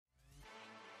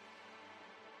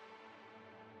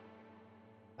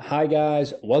Hi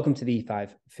guys, welcome to the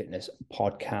 5 Fitness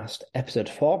Podcast, episode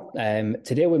 4.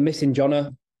 Today we're missing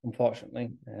Jono,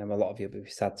 unfortunately. A lot of you will be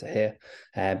sad to hear,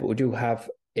 but we do have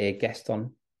a guest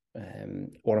on,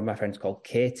 one of my friends called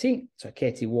Katie. So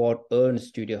Katie Ward owns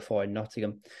Studio 4 in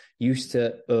Nottingham, used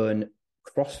to own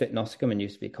CrossFit Nottingham and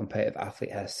used to be a competitive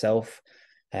athlete herself.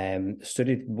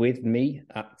 Studied with me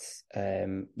at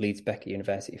Leeds Beckett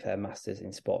University for her Masters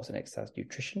in Sports and Exercise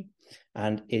Nutrition,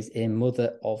 and is a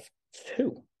mother of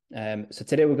 2. So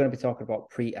today we're going to be talking about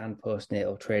pre and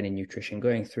postnatal training nutrition,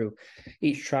 going through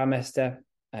each trimester,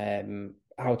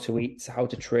 how to eat, how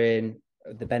to train,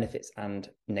 the benefits and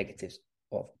negatives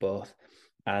of both,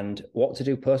 and what to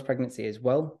do post-pregnancy as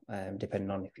well, depending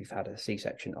on if you've had a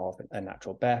C-section or a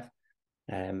natural birth.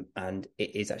 And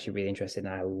it is actually really interesting.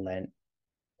 I learned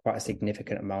quite a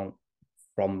significant amount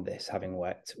from this, having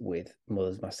worked with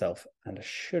mothers myself, and I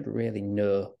should really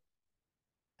know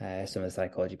some of the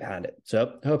psychology behind it.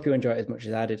 So I hope you enjoy it as much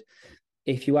as I did.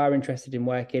 If you are interested in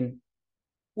working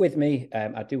with me,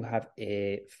 I do have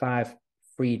 5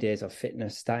 free days of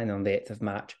fitness starting on the 8th of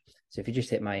March. So if you just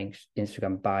hit my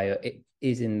Instagram bio, it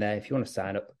is in there. If you want to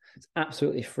sign up, it's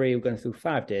absolutely free. We're going through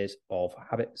 5 days of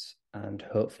habits and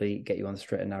hopefully get you on the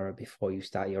straight and narrow before you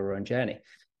start your own journey.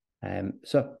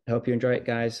 So I hope you enjoy it,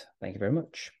 guys. Thank you very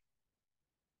much.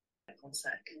 1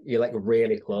 sec. You're like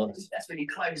really close. That's really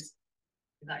close.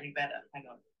 Is that any better? Hang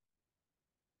on.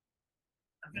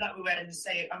 I feel like we're wearing the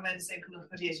same. I'm wearing the same colour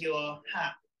hoodie as your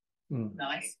hat.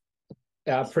 Nice.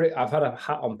 Yeah, I've had a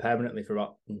hat on permanently for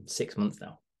about 6 months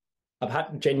now.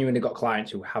 I've genuinely got clients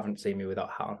who haven't seen me without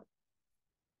a hat on.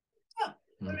 Oh,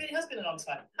 it really has been a long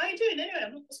time. How are you doing anyway?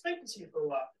 I've not spoken to you for a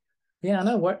while. Yeah, I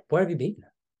know. Where have you been?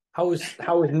 How is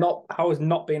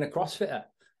not being a CrossFitter?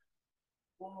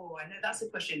 Oh, I know that's a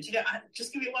question. Do you know?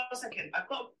 Just give me 1 second.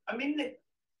 I'm in the.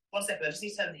 1 second. I just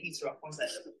need to turn the heater off. 1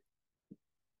 second.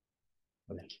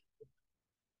 Okay.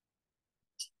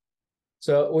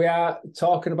 So we are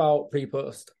talking about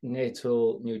pre-post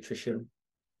natal nutrition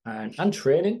and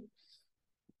training,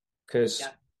 because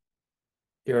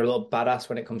you're a little badass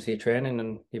when it comes to your training,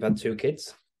 and you've had 2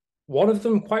 kids. One of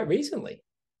them quite recently.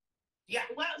 Yeah,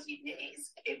 well,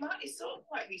 it's sort of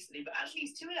quite recently, but actually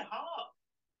it's 2.5.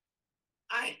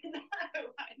 I know.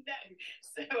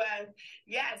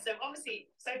 So obviously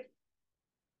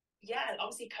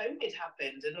COVID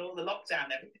happened and all the lockdown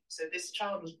and everything. So this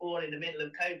child was born in the middle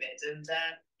of COVID, and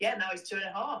now he's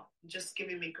 2.5, just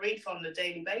giving me grief on a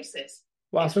daily basis.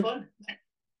 Well, it's fun.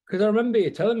 Because I remember you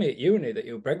telling me at uni that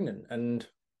you were pregnant, and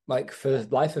like for the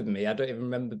life of me, I don't even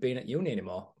remember being at uni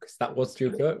anymore, because that was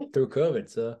through COVID.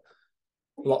 So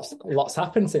lots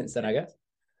happened since then, I guess.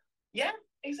 Yeah,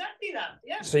 exactly that.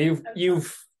 Yeah. So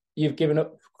you've given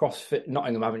up CrossFit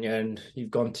Nottingham, haven't you? And you've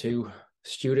gone to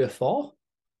Studio 4.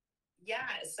 Yeah.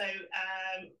 So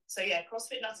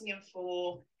CrossFit Nottingham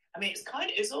for. I mean,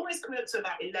 it's almost coming up to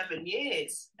about 11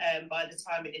 years by the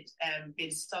time it had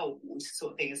been sold,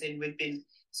 sort of thing. As in, we've been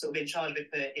sort of in charge of it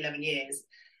for 11 years.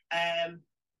 And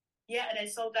then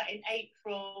sold that in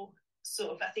April.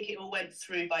 Sort of, I think it all went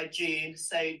through by June.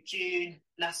 So June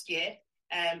last year.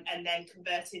 And then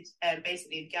converted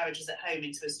basically the garages at home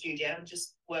into a studio and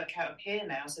just work out of here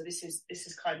now. So this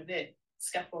is kind of it.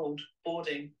 Scaffold,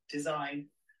 boarding, design.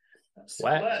 That's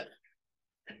work.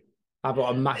 I've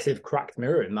got a massive cracked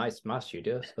mirror in my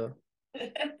studio, so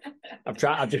I've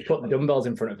just put the dumbbells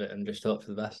in front of it and just hope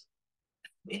for the best.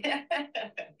 Yeah.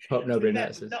 Hope nobody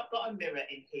notices. We've not got a mirror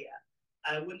in here.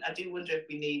 I do wonder if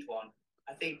we need one.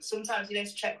 I think sometimes, to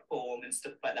check form and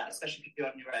stuff like that, especially if you're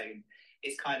on your own,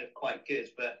 it's kind of quite good.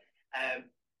 But I'm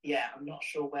not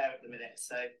sure where at the minute.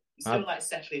 So I'm still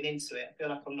settling into it. I feel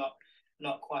like I'm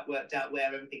not quite worked out where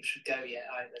everything should go yet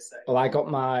either. So I got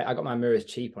my mirrors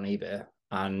cheap on eBay,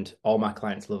 and all my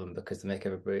clients love them because they make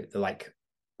everybody, they're like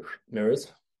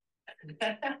mirrors.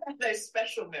 Those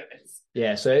special mirrors.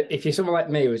 Yeah, so if you're someone like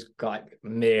me who's got like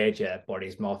major body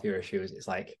dysmorphia issues, it's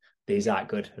like, these aren't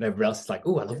good, and everybody else is like,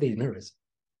 oh, I love these mirrors.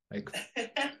 Like,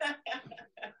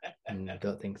 I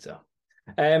don't think so.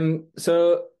 I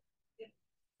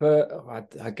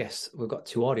guess we've got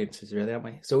 2 audiences really,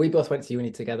 haven't we? So we both went to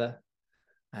uni together.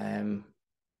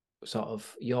 Sort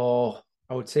of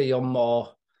I would say you're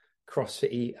more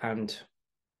CrossFit and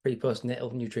pre-post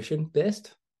natal nutrition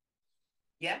based.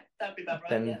 Yeah, that'd be about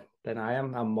right. Than I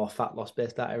am. I'm more fat loss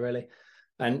based at it really.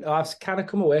 And I've kind of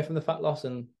come away from the fat loss,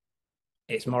 and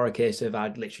it's more a case of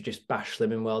I'd literally just bash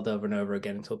Slimming World over and over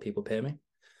again until people pay me.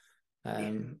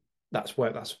 That's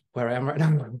where I am right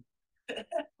now.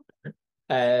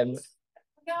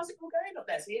 How's it all going up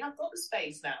there? So you have got the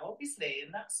space now, obviously,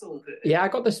 and that's all good. Yeah, I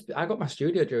got my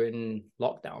studio during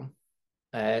lockdown.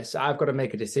 So I've got to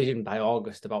make a decision by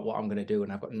August about what I'm going to do,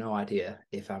 and I've got no idea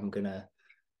if I'm going to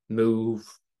move,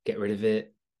 get rid of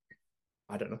it.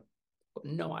 I don't know. I've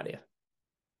got no idea.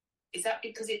 Is that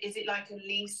because is it like a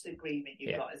lease agreement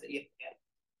you've got? Is it? Yeah.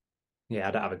 Yeah,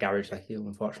 I don't have a garage like you,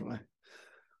 unfortunately.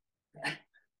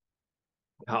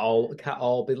 Can't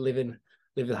all be living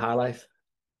the high life.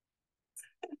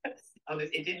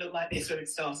 It didn't look like this when it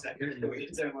started.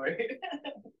 Don't worry.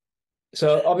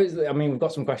 So obviously, I mean, we've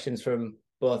got some questions from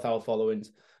both our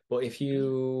followings, but if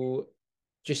you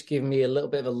just give me a little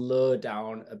bit of a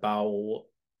lowdown about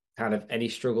kind of any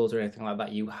struggles or anything like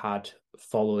that you had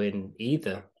following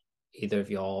either of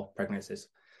your pregnancies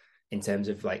in terms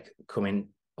of like coming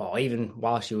or even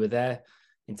whilst you were there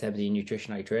in terms of your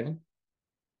nutrition or your training.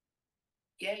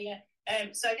 Yeah.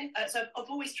 So I've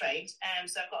always trained.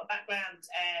 So I've got a background,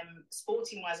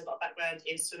 sporting wise, I've got a background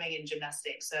in swimming and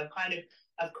gymnastics. So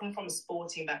I've come from a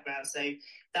sporting background. So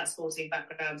that sporting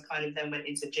background kind of then went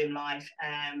into gym life.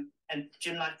 And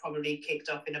gym life probably kicked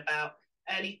off in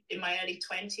my early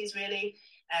 20s, really.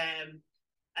 And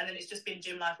then it's just been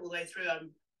gym life all the way through.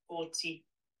 I'm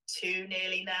 42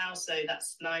 nearly now, so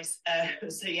that's nice.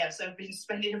 So I've been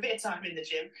spending a bit of time in the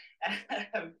gym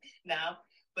now.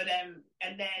 But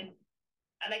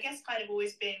and I guess kind of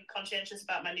always been conscientious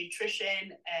about my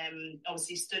nutrition.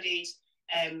 Obviously studied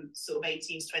sort of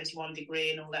 18 to 21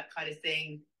 degree and all that kind of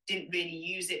thing. Didn't really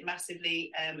use it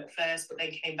massively at first, but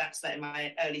then came back to that in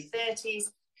my early 30s.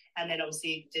 And then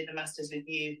obviously did the masters with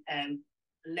you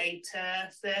later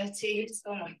 30s.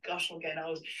 Oh my gosh, I'm getting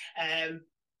old.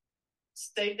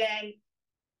 So then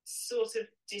sort of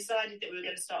decided that we were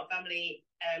going to start a family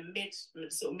mid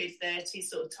 30s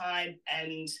sort of time,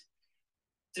 and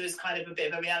there was kind of a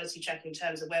bit of a reality check in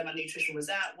terms of where my nutrition was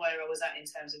at, where I was at in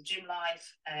terms of gym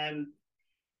life,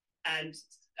 and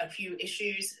a few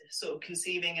issues sort of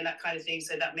conceiving and that kind of thing.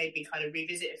 So that made me kind of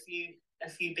revisit a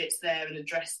few bits there and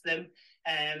address them.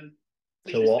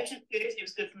 Which was good. It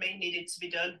was good for me. Needed to be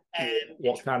done.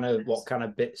 What kind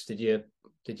of bits did you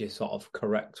sort of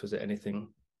correct? Was it anything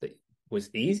that was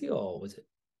easy, or was it?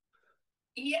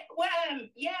 Yeah, well,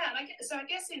 yeah. And I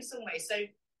guess in some ways, so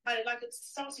I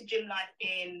started gym life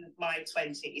in my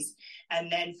 20s, and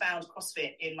then found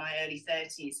CrossFit in my early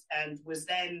 30s, and was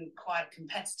then quite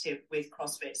competitive with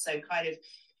CrossFit. So kind of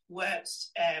worked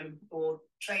or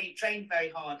trained very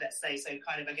hard, let's say. So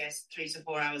kind of, I guess, 3 to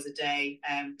 4 hours a day,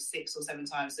 6 or 7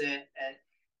 times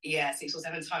 6 or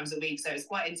 7 times a week. So it's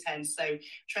quite intense. So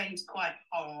trained quite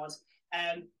hard.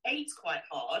 Ate quite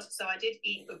hard, so I did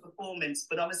eat for performance,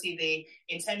 but obviously the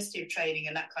intensity of training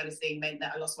and that kind of thing meant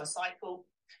that I lost my cycle,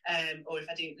 or if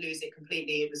I didn't lose it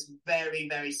completely, it was very,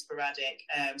 very sporadic.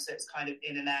 So it's kind of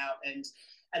in and out, and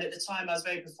at the time I was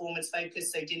very performance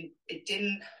focused, so it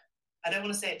didn't. I don't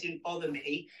want to say it didn't bother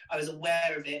me. I was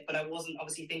aware of it, but I wasn't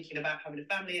obviously thinking about having a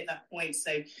family at that point,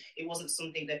 so it wasn't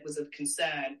something that was of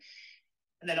concern.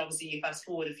 And then obviously you fast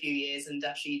forward a few years and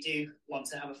actually you do want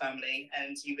to have a family,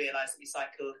 and you realise that your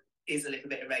cycle is a little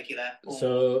bit irregular.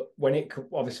 So when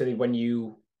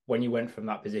you went from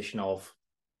that position of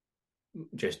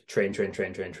just train,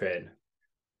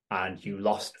 and you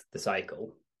lost the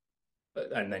cycle,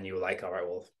 and then you were like, all right,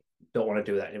 well, don't want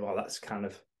to do that anymore. That's kind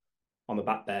of on the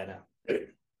back burner.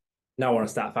 Now I want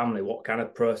to start a family. What kind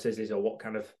of processes or what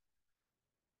kind of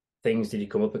things did you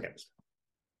come up against?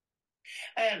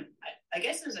 I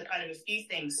guess there's a kind of a few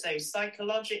things. So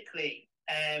psychologically,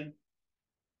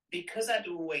 because I'd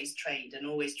always trained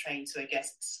to, I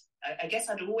guess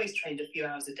I'd always trained a few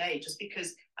hours a day just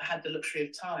because I had the luxury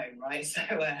of time, right? So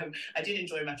I did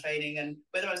enjoy my training, and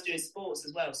whether I was doing sports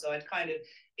as well. So it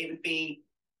would be,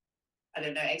 I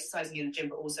don't know, exercising in the gym,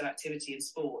 but also activity in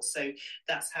sports. So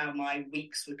that's how my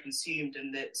weeks were consumed,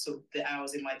 and the sort of the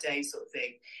hours in my day sort of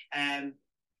thing.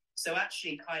 So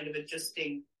actually kind of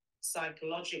adjusting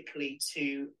psychologically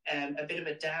to a bit of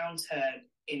a downturn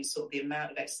in sort of the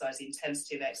amount of exercise, the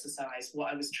intensity of exercise,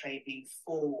 what I was training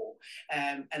for.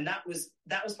 And that was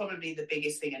probably the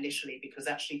biggest thing initially, because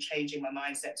actually changing my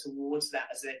mindset towards that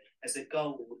as a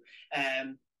goal.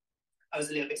 I was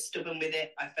a little bit stubborn with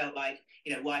it. I felt like,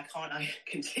 why can't I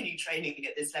continue training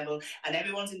at this level? And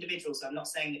everyone's individual, so I'm not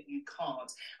saying that you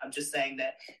can't. I'm just saying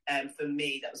that for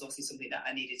me, that was obviously something that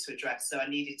I needed to address. So I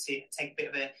needed to take a bit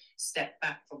of a step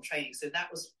back from training. So that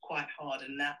was quite hard,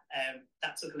 and that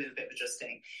took a little bit of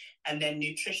adjusting. And then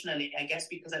nutritionally, I guess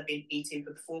because I'd been eating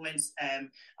for performance, I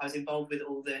was involved with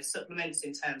all the supplements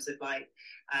in terms of like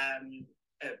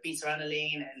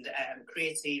beta-alanine and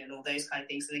creatine and all those kind of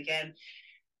things. And again,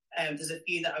 there's a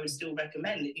few that I would still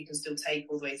recommend that you can still take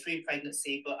all the way through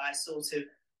pregnancy, but I sort of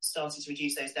started to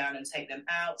reduce those down and take them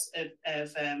out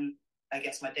of I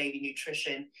guess, my daily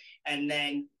nutrition, and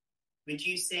then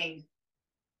reducing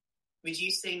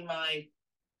my.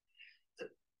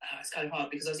 It's kind of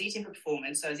hard because I was eating for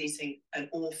performance, so I was eating an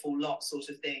awful lot, sort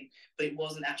of thing, but it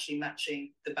wasn't actually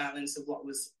matching the balance of what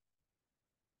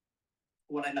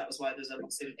and that was why there was a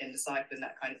loss in the cycle and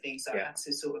that kind of thing. So I had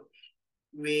to sort of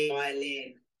dial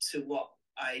in to what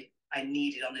I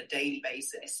needed on a daily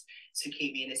basis to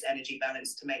keep me in this energy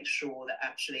balance, to make sure that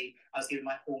actually I was giving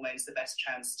my hormones the best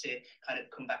chance to kind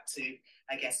of come back to,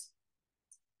 I guess,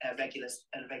 a regular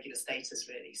status,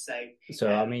 really. So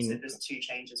I mean, so there's two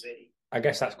changes, really. I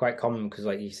guess that's quite common because,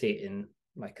 like, you see it in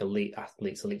like elite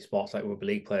athletes, elite sports, like rugby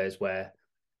league players, where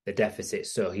the deficit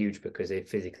is so huge because they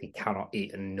physically cannot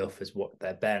eat enough as what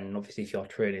they're burning. Obviously, if you're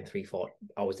training 3-4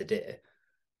 hours a day,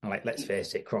 and like, let's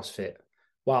face it, CrossFit,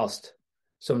 whilst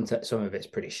some of it's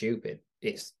pretty stupid,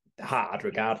 it's hard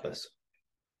regardless.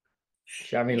 Do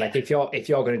you know what I mean? Like, if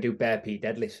you're going to do bare P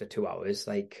deadlifts for 2 hours,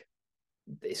 like,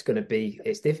 it's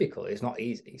difficult. It's not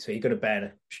easy. So you're going to burn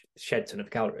a shed ton of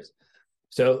calories.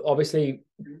 So obviously,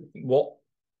 you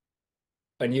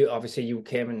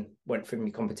came and went from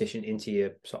your competition into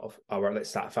your sort of, all right, let's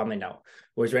start a family now.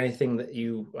 Was there anything that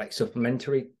you, like,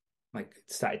 supplementary, like,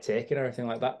 started taking or anything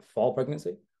like that for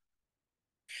pregnancy?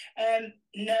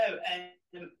 No,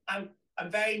 I'm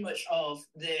very much of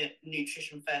the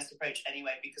nutrition first approach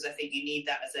anyway, because I think you need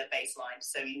that as a baseline.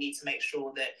 So you need to make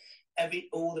sure that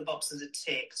all the boxes are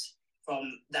ticked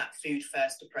from that food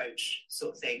first approach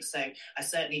sort of thing. So I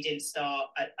certainly didn't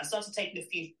start. I started taking a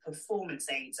few performance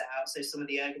aids out, so some of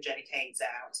the ergogenic aids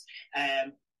out,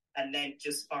 and then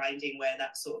just finding where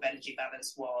that sort of energy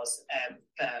balance was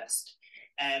first.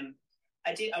 I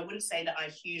wouldn't say that I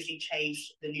hugely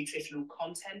changed the nutritional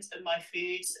content of my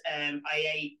foods.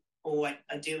 I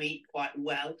do eat quite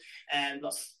well.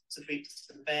 Lots of fruits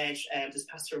and veg. There's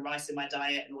pasta and rice in my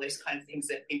diet and all those kind of things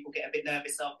that people get a bit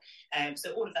nervous of.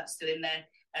 So all of that's still in there.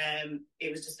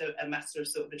 It was just a matter of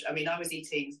sort of, I mean, I was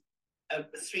eating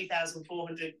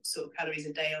 3,400 sort of calories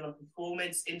a day on a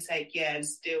performance intake, and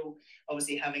still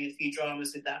obviously having a few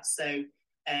dramas with that. So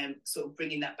sort of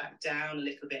bringing that back down a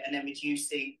little bit and then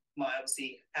reducing my,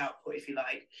 obviously, output, if you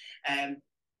like.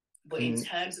 But in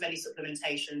terms of any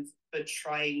supplementation for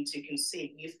trying to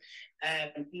conceive,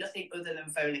 nothing other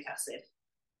than folic acid.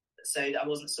 So I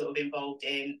wasn't sort of involved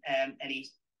in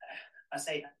any. I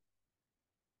say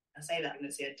that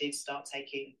pregnancy, I did start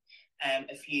taking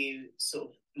a few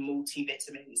sort of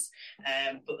multivitamins,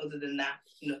 but other than that,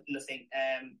 nothing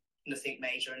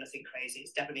major and nothing crazy.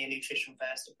 It's definitely a nutrition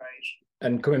first approach.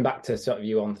 And coming back to sort of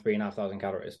you on 3,500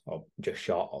 calories, or just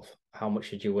short of, how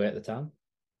much did you weigh at the time?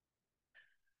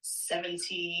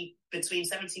 Between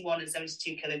 71 and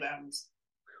 72 kilograms.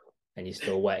 And you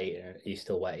still wet eating? Are you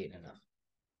still wet eating enough?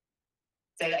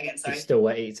 Say that again. Sorry. You're still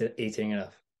wet eating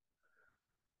enough?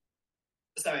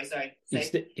 Sorry.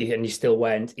 And you still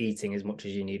weren't eating as much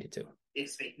as you needed to?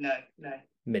 No.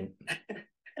 Mint.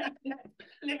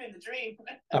 Living the dream.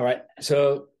 All right.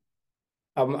 So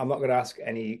I'm not going to ask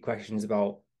any questions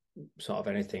about sort of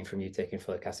anything from you taking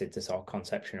folic acid to sort of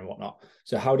conception and whatnot.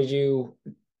 So how did you,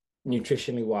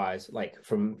 nutritionally wise, like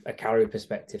from a calorie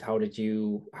perspective, how did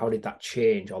that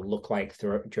change or look like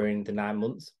during the 9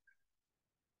 months?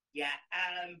 Yeah.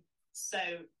 So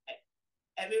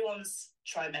everyone's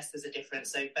trimesters are different.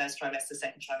 So first trimester,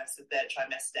 second trimester, third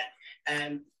trimester.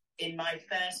 In my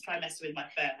first trimester with my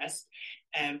first,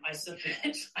 I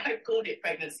suffered, I called it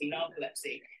pregnancy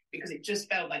narcolepsy, because it just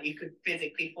felt like you could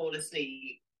physically fall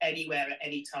asleep anywhere at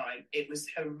any time. It was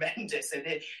horrendous. So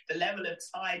the level of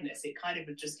tiredness, it kind of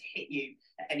would just hit you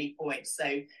at any point.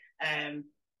 So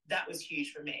that was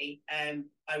huge for me. I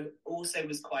also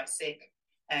was quite sick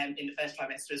in the first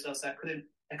trimester as well, so I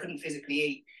couldn't physically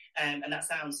eat. And that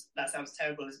sounds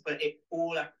terrible, but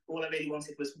all I really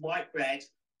wanted was white bread,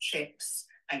 chips,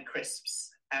 and crisps.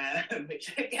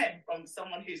 Which, again, from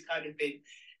someone who's kind of been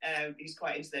who's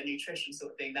quite into their nutrition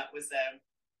sort of thing, that was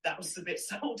a bit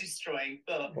soul destroying.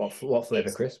 But what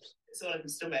flavour crisps? It's all in the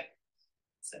stomach.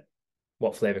 So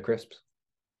what flavour crisps?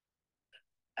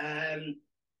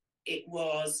 It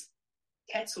was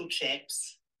kettle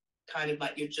chips, kind of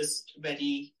like you're just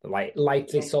ready,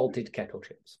 lightly salted kettle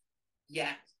chips.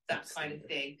 Yeah, that kind of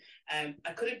thing. I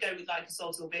couldn't go with like a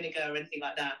salt or vinegar or anything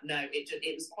like that. No,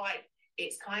 it was quite.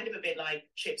 It's kind of a bit like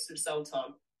chips with salt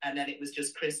on, and then it was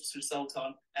just crisps with salt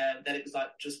on. Then it was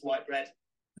like just white bread.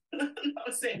 That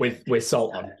was it. With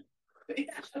salt on.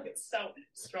 Yeah, it's so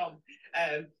strong.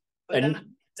 But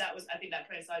that was, I think that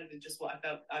coincided with just what I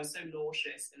felt. I was so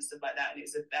nauseous and stuff like that, and it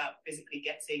was about physically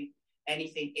getting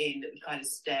anything in that would kind of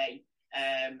stay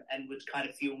and would kind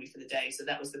of fuel me for the day. So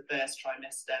that was the first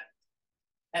trimester.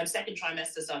 Second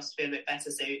trimester started to feel a bit better,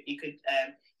 so you could,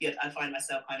 I find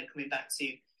myself kind of coming back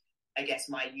to, I guess,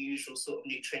 my usual sort of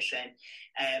nutrition,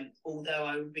 although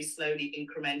I would be slowly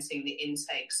incrementing the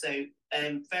intake. So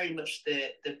very much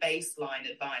the baseline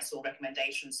advice or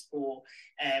recommendations for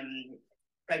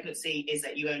pregnancy is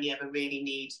that you only ever really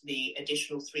need the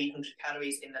additional 300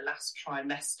 calories in the last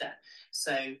trimester.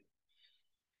 So,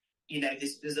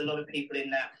 there's a lot of people in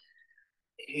that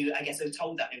who I guess are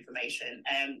told that information.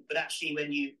 But actually,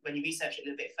 when you research it a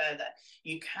little bit further,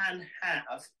 you can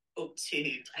have up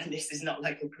to, and this is not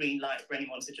like a green light for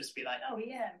anyone to just be like, oh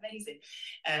yeah, amazing.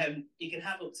 You can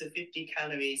have up to 50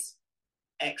 calories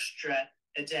extra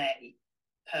a day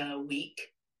per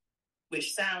week,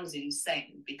 which sounds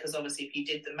insane because obviously if you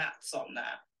did the maths on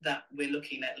that we're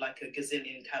looking at like a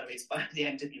gazillion calories by the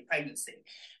end of your pregnancy.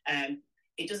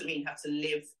 It doesn't mean you have to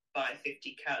live by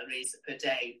 50 calories per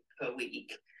day per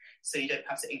week, so you don't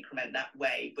have to increment that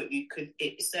way, but you could.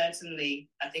 It certainly,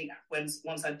 I think,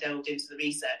 once I delved into the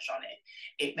research on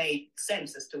it, it made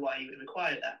sense as to why you would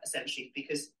require that, essentially,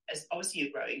 because as obviously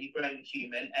you're growing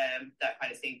human, that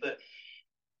kind of thing, but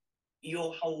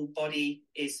your whole body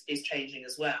is changing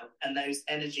as well, and those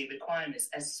energy requirements,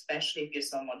 especially if you're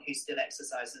someone who still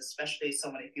exercises, especially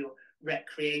someone if you're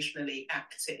recreationally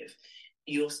active,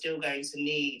 you're still going to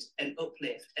need an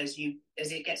uplift as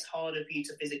it gets harder for you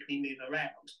to physically move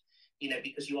around,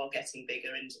 because you are getting bigger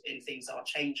and things are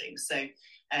changing. So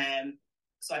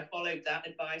so I followed that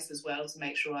advice as well to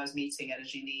make sure I was meeting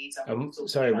energy needs.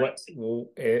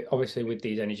 Obviously with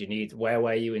these energy needs, where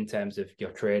were you in terms of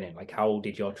your training? Like, how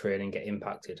did your training get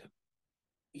impacted?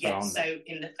 Yeah, so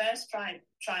in the first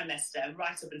trimester,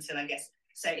 right up until, I guess,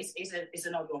 so it's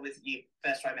an odd one with you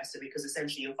first trimester, because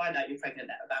essentially you'll find out you're pregnant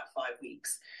at about 5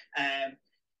 weeks.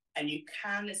 And you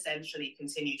can essentially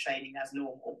continue training as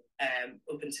normal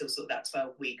up until sort of that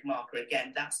 12-week marker.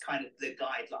 Again, that's kind of the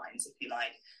guidelines, if you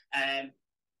like.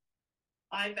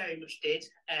 I very much did.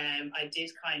 I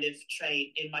did kind of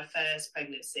train in my first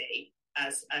pregnancy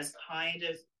as kind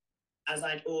of as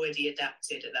I'd already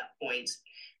adapted at that point.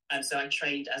 And so I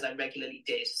trained as I regularly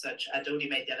did. So I'd already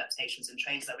made the adaptations and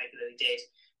trained as I regularly did,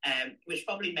 which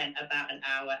probably meant about an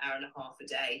hour and a half a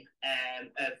day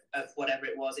of whatever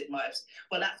it was. It might have,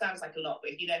 well, that sounds like a lot,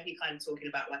 but if you're kind of talking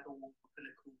about like a walk and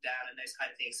a cool down and those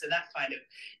kind of things. So that kind of,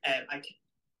 I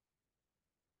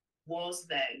was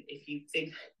then, if you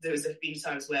think, there was a few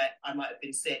times where I might have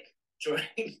been sick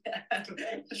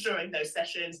during those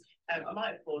sessions. I might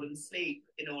have fallen asleep,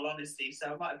 in all honesty,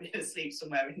 so I might have been asleep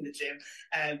somewhere in the gym.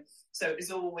 So it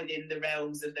was all within the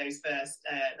realms of those first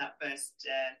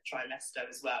trimester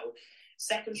as well.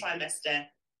 Second trimester,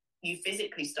 you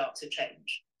physically start to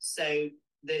change. So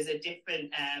there's a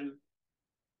different.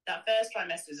 That first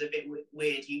trimester is a bit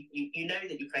weird. You know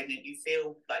that you're pregnant. You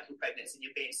feel like you're pregnant, and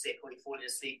you're being sick, or you're falling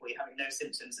asleep, or you're having no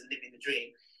symptoms and living the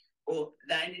dream. Or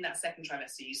then in that second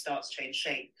trimester, you start to change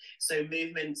shape. So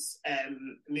movements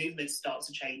start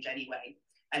to change anyway.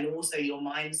 And also your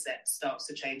mindset starts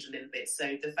to change a little bit.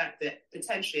 So the fact that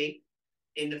potentially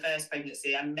in the first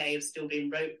pregnancy, I may have still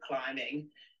been rope climbing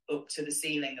up to the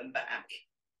ceiling and back.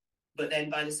 But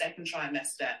then by the second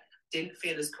trimester, didn't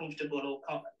feel as comfortable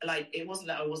or like, it wasn't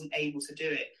that I wasn't able to do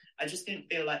it. I just didn't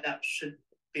feel like that should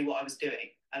be what I was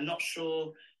doing. I'm not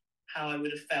sure how I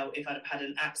would have felt if I'd have had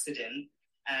an accident.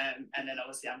 And then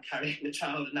obviously I'm carrying the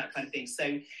child and that kind of thing.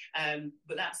 So,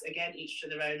 but that's, again, each to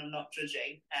their own. I'm not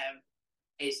judging.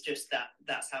 It's just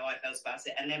that's how I felt about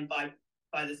it. And then by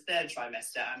the third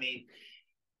trimester, I mean,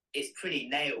 it's pretty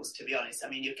nails, to be honest. I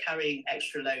mean, you're carrying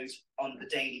extra load on the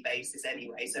daily basis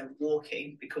anyway. So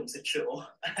walking becomes a chore.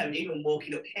 Even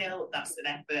walking uphill, that's an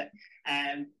effort.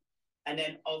 And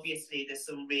then obviously there's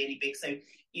some really big, so,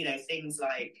 things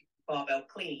like barbell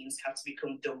cleans have to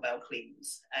become dumbbell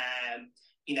cleans.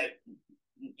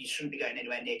 You shouldn't be going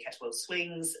anywhere near kettlebell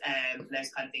swings, those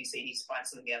kind of things. So you need to find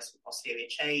something else for posterior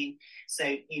chain.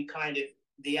 So you kind of,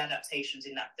 the adaptations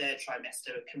in that third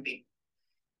trimester can be,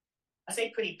 I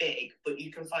say, pretty big, but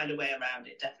you can find a way around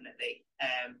it, definitely.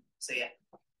 So yeah.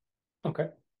 Okay.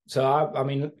 So I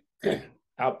mean,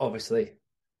 obviously,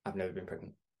 I've never been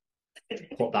pregnant.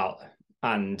 Put that,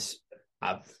 and it's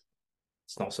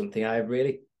not something I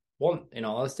really want, in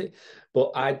all honesty.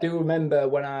 But I do remember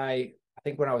when I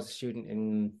think when I was a student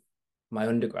in my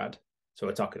undergrad, so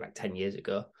we're talking like 10 years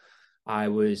ago, I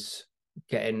was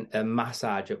getting a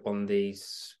massage at one of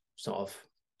these sort of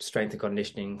strength and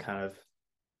conditioning kind of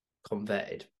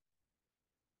converted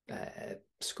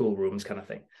school rooms kind of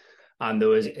thing. And there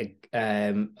was a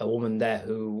woman there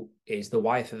who is the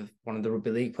wife of one of the rugby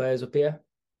league players up here,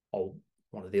 or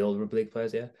one of the old rugby league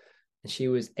players here. And she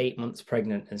was 8 months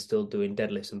pregnant and still doing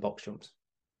deadlifts and box jumps.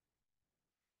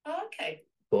 Oh, okay.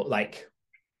 But like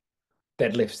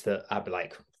deadlifts that I'd be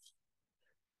like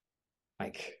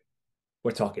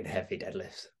we're talking heavy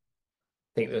deadlifts.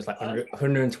 I think it was like Okay.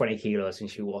 120 kilos and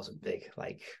she wasn't big.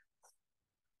 Like,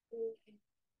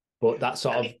 but that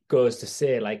sort I of mean, goes to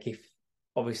say, like, if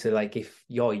obviously, like, if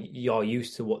you're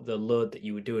used to what the load that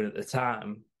you were doing at the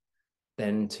time,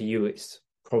 then to you it's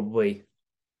probably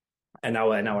an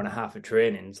hour and a half of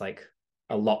training is like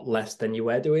a lot less than you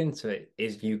were doing. So it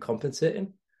is you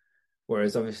compensating.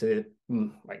 Whereas obviously,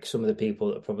 like some of the people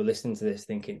that are probably listening to this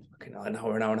thinking, okay, an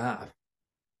hour and a half,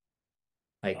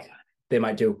 like they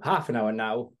might do half an hour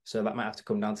now. So that might have to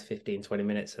come down to 15, 20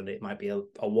 minutes and it might be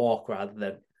a walk rather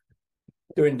than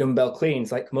doing dumbbell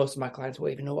cleans. Like most of my clients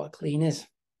won't even know what a clean is.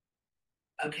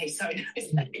 okay, sorry.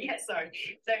 Yeah, sorry.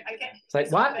 So I get It's like,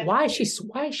 it's sort of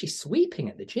why is she sweeping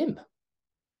at the gym?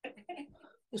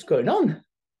 What's going on?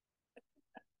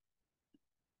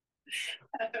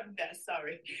 no,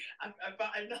 sorry. I'm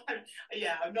not.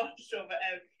 Yeah, I'm not sure, but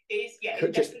it's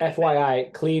it's Just definitely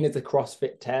FYI, clean is a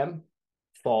CrossFit term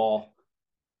for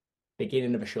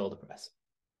beginning of a shoulder press.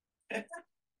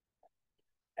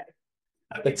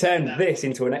 They turned this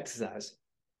into an exercise.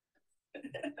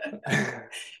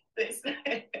 this,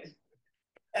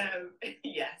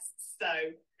 yes. So,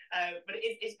 but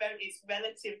it's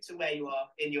relative to where you are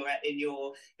in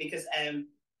your because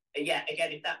yeah,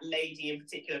 again, if that lady in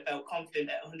particular felt confident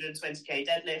at 120k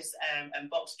deadlifts and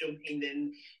box jumping,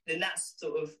 then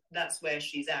that's where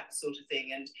she's at, sort of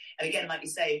thing. And again, like you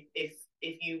say, if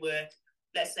you were,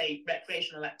 let's say,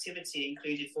 recreational activity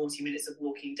included 40 minutes of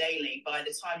walking daily, by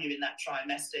the time you're in that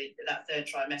trimester, that third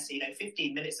trimester,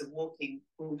 15 minutes of walking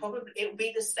it'll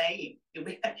be the same.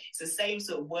 It's the same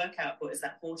sort of workout, but as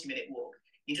that 40-minute walk,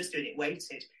 you're just doing it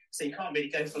weighted, so you can't really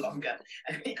go for longer.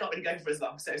 You can't really go for as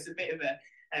long. So it's a bit of a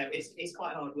it's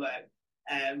quite hard work.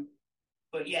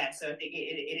 But yeah, so I think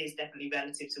it is definitely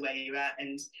relative to where you're at,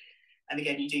 and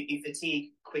again, you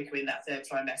fatigue quicker in that third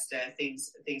trimester.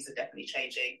 Things are definitely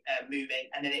changing, moving,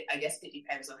 and then I guess it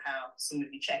depends on how some of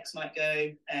your checks might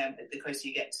go. The closer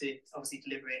you get to obviously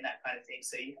delivery and that kind of thing.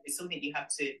 So it's something you have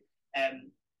to,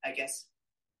 I guess,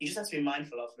 you just have to be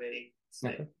mindful of, really. So,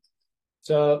 okay.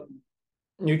 So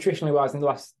nutritionally wise, in the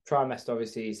last trimester,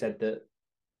 obviously you said that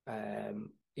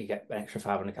you get an extra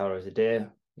 500 calories a day,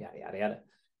 yada yada yada.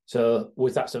 So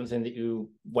was that something that you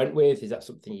went with? Is that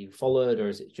something you followed, or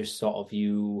is it just sort of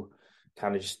you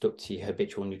kind of just stuck to your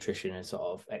habitual nutrition and sort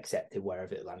of accepted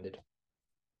wherever it landed?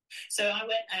 So I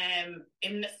went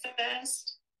in the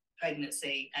first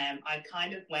pregnancy. I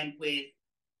kind of went with,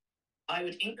 I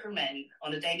would increment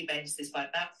on a daily basis by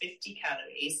about 50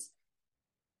 calories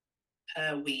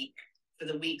per week for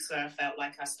the weeks where I felt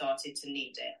like I started to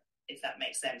need it, if that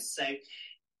makes sense. So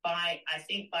I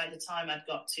think by the time I'd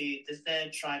got to the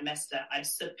third trimester, I'd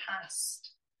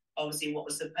surpassed obviously what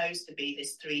was supposed to be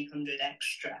this 300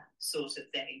 extra sort of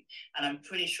thing. And I'm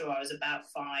pretty sure I was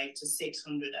about 500 to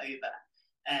 600 over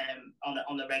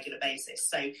on a regular basis.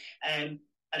 So, and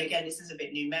again, this is a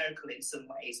bit numerical in some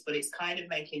ways, but it's kind of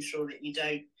making sure that you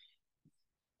don't,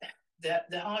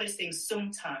 the hardest thing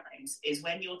sometimes is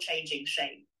when you're changing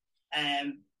shape.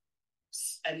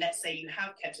 And let's say you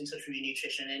have kept in touch with your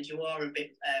nutrition and you are a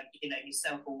bit, you're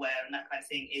self-aware and that kind of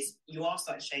thing, is you are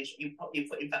starting to change. You're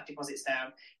putting fat deposits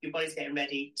down. Your body's getting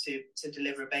ready to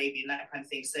deliver a baby and that kind of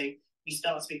thing. So you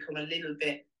start to become a little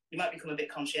bit. You might become a bit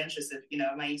conscientious of,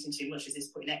 am I eating too much? Is this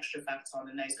putting extra fat on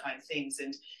and those kind of things?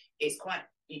 And it's quite.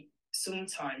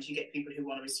 Sometimes you get people who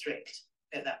want to restrict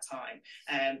at that time,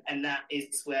 and that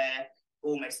is where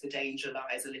almost the danger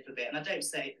lies a little bit. And I don't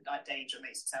say like danger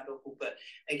makes it sound awful, but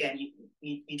again,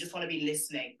 you just want to be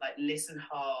listening, like listen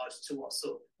hard to what's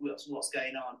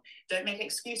going on. Don't make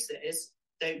excuses.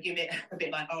 Don't give it a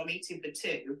bit like, I'm eating for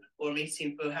two, or I'm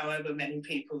eating for however many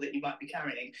people that you might be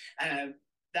carrying.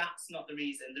 That's not the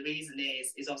reason. The reason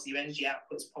is obviously your energy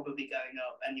output's probably going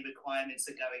up and your requirements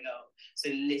are going up. So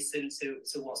listen to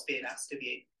what's being asked of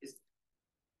you is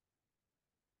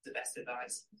the best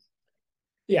advice.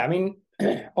 Yeah, I mean,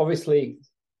 obviously,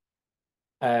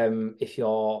 if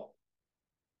you're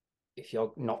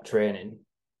not training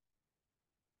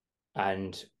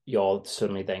and you're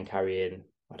suddenly then carrying,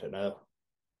 I don't know,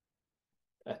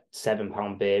 a 7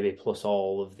 pound baby plus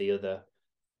all of the other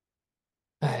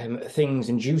things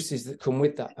and juices that come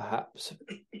with that, perhaps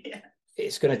Yeah.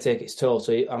 it's going to take its toll.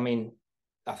 So, I mean,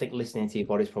 I think listening to your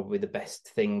body is probably the best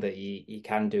thing that you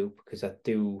can do, because I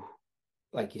do,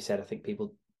 like you said, I think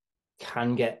people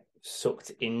can get sucked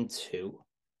into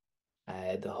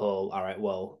the whole, all right,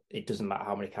 well, it doesn't matter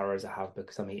how many calories I have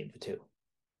because I'm eating for two.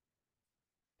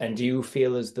 And do you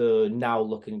feel as though now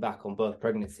looking back on both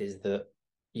pregnancies that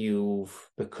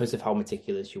because of how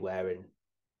meticulous you were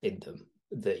in them,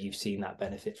 that you've seen that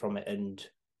benefit from it, and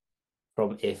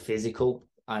from a physical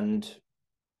and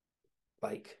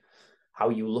like how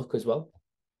you look as well?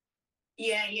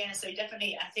 Yeah. So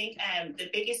definitely, I think the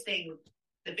biggest thing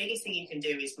you can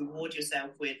do is reward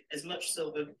yourself with as much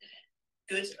sort of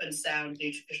good and sound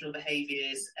nutritional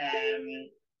behaviors,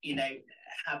 you know,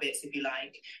 habits, if you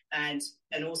like, and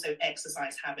also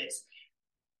exercise habits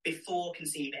before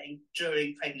conceiving,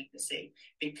 during pregnancy,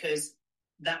 because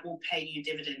that will pay you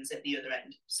dividends at the other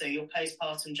end. So your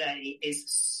postpartum journey is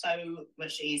so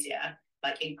much easier,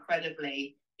 like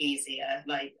incredibly easier,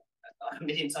 like a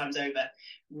million times over,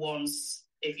 once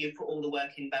if you put all the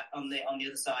work in back on the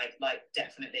other side, like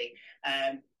definitely.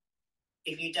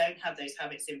 If you don't have those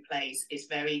habits in place, it's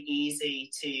very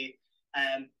easy to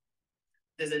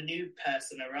there's a new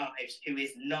person arrived who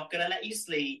is not going to let you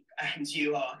sleep, and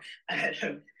you are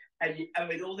and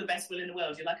with all the best will in the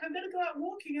world, you're like, I'm going to go out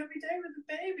walking every day with the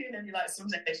baby, and then you're like, some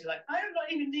days you're like, I am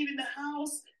not even leaving the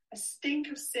house. I stink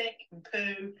of sick and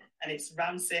poo, and it's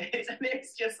rancid, and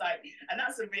it's just like, and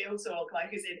that's a real talk.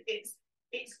 Like, as in,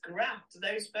 it's graft.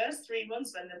 Those first 3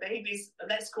 months when the baby's,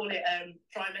 let's call it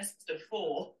trimester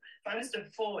 4.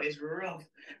 Trimester 4 is rough,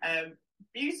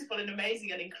 beautiful and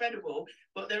amazing and incredible,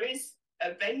 but there is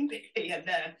a baby, and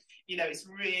it's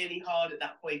really hard at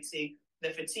that point. The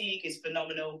fatigue is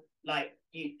phenomenal. Like,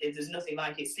 there's nothing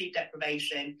like it. Sleep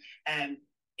deprivation.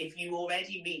 If you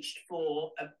already reached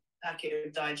for a packet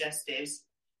of digestives,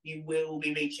 you will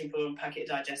be reaching for a packet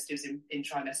of digestives in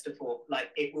trimester 4.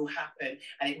 Like, it will happen,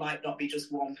 and it might not be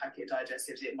just one packet of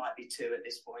digestives. It might be 2 at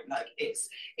this point. Like, it's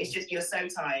just, you're so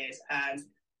tired,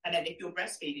 and then if you're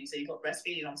breastfeeding, so you've got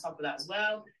breastfeeding on top of that as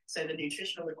well. So the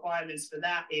nutritional requirements for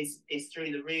that is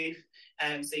through the roof.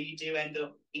 So you do end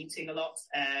up eating a lot.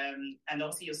 And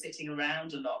also you're sitting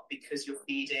around a lot because you're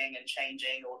feeding and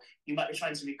changing, or you might be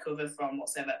trying to recover from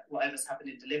whatever's happened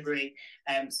in delivery.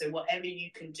 So whatever you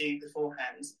can do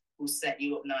beforehand will set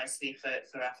you up nicely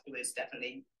for afterwards.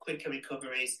 Definitely quicker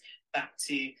recoveries, back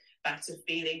to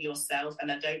feeling yourself.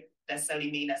 And I don't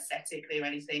necessarily mean aesthetically or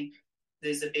anything.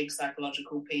 There's a big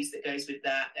psychological piece that goes with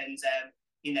that, and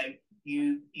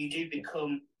you do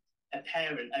become a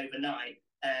parent overnight.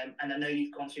 And I know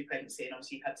you've gone through pregnancy, and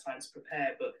obviously you've had time to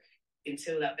prepare, but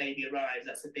until that baby arrives,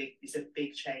 it's a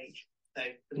big change. So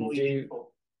the more you do for.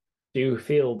 Do you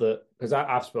feel that, because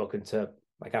I've spoken to,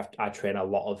 like, I train a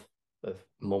lot of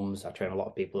mums, I train a lot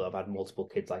of people that have had multiple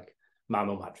kids, like my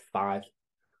mum had 5.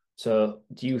 So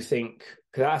do you think,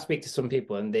 because I speak to some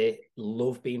people and they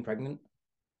love being pregnant,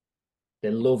 they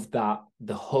love that,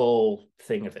 the whole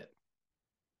thing of it.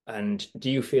 And do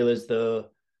you feel as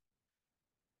though,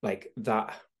 like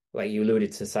that, like you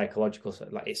alluded to psychological,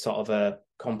 like it's sort of a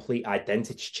complete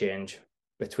identity change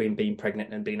between being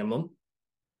pregnant and being a mum,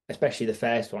 especially the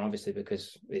first one, obviously,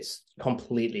 because it's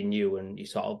completely new and you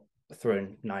sort of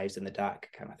throwing knives in the dark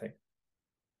kind of thing?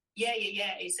 Yeah.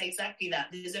 It's exactly that.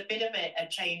 There's a bit of a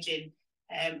change in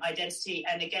identity,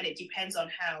 and again, it depends on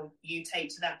how you take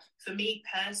to that. For me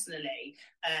personally,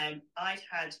 I'd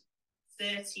had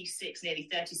 36, nearly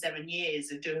 37 years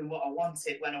of doing what I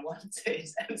wanted when I wanted,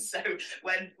 and so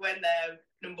when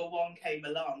number 1 came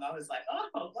along, I was like,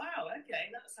 oh wow,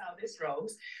 okay, that's how this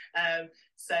rolls.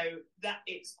 So that,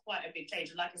 it's quite a big change,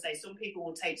 and like I say, some people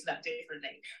will take to that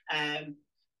differently.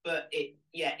 But it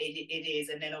is.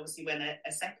 And then obviously when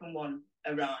a second one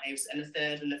arrives, and a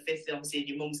third and a fifth, obviously in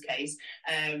your mum's case,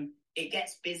 it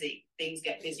gets busy. Things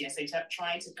get busier. So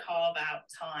trying to carve out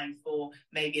time for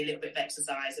maybe a little bit of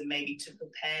exercise, and maybe to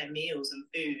prepare meals and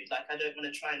food. Like, I don't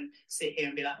want to try and sit here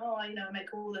and be like, I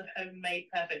make all the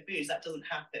homemade perfect foods. That doesn't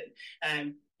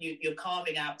happen. You're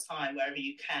carving out time wherever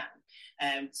you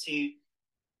can,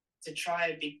 to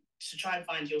try and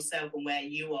find yourself and where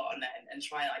you are, and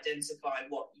try and identify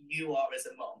what you are as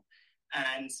a mom,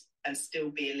 and still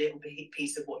be a little bit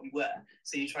piece of what you were.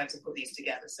 So you're trying to put these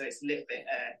together. So it's a little bit,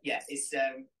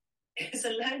 it's a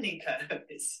learning curve.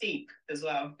 It's steep as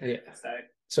well. Yeah.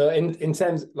 So in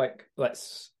terms, like,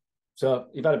 so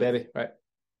you've had a baby, right?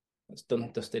 That's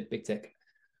done, dusted, big tick.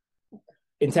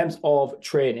 In terms of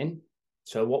training,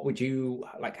 so what would you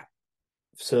like?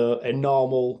 So a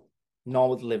normal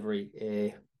delivery,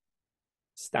 a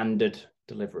standard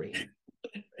delivery,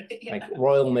 like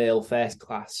Royal Mail, first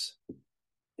class,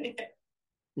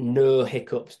 no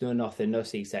hiccups, no nothing, no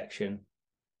C-section.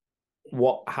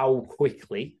 How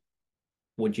quickly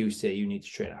would you say you need to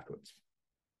train afterwards?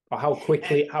 Or how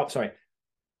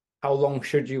long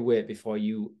should you wait before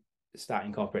you start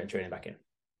incorporating training back in?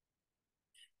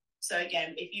 So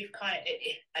again, if you've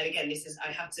again, this is,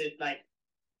 I have to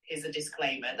is a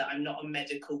disclaimer that I'm not a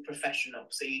medical professional,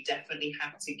 so you definitely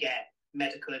have to get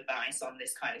medical advice on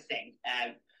this kind of thing.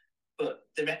 But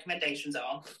the recommendations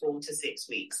are 4 to 6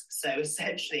 weeks. So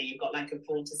essentially, you've got like a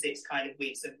 4 to 6 kind of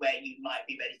weeks of where you might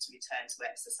be ready to return to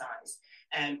exercise.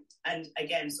 And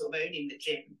again, sort of owning the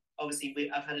gym. Obviously,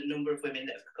 I've had a number of women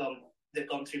that have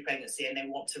gone through pregnancy and they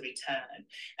want to return.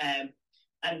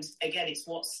 And again, it's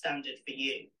what's standard for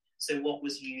you. So what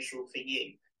was usual for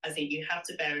you? I think you have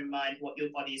to bear in mind what your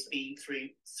body has been through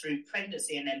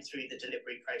pregnancy and then through the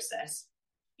delivery process.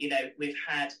 You know,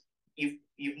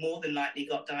 you've more than likely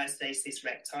got diastasis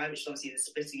recti, which is obviously the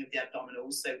splitting of the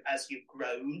abdominals. So as you've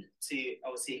grown to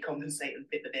obviously compensate and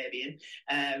fit the baby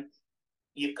in,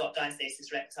 you've got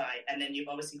diastasis recti, and then you've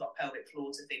obviously got pelvic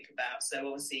floor to think about. So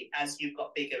obviously as you've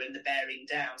got bigger and the bearing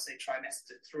down, so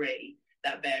trimester 3,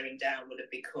 that bearing down would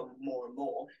have become more and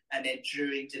more. And then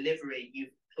during delivery, you've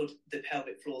put the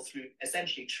pelvic floor through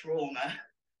essentially trauma.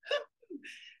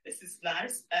 This is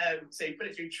nice. So you put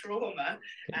it through trauma.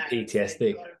 PTSD. So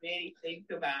you've got to really think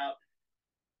about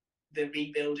the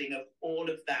rebuilding of all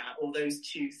of that, all those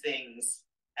two things,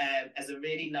 as a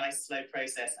really nice, slow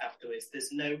process afterwards.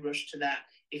 There's no rush to that.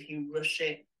 If you rush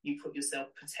it, you put yourself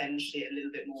potentially at a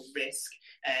little bit more risk.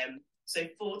 So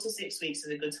 4 to 6 weeks is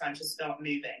a good time to start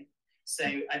moving. So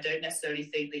I don't necessarily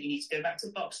think that you need to go back to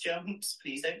box jumps.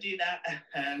 Please don't do that.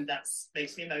 That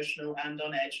makes me emotional and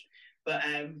on edge. But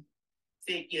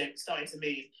starting to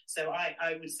move. So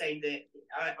I would say that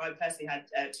I personally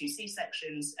had 2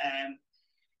 C-sections,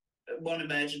 one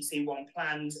emergency, one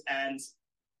planned, and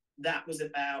that was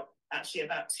about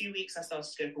 2 weeks I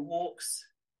started to go for walks.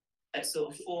 At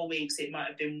sort of 4 weeks, it might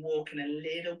have been walking, a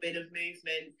little bit of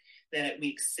movement. Then at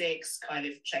week 6, kind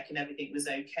of checking everything was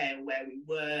okay and where we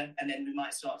were. And then we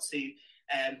might start to,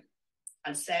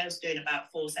 I'd say I was doing about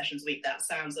 4 sessions a week. That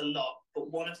sounds a lot,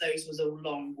 but one of those was a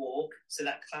long walk. So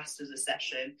that classed as a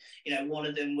session. You know, one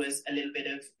of them was a little bit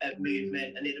of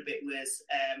movement, a little bit was,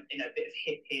 a bit of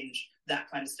hip hinge,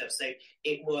 that kind of stuff. So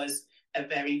it was a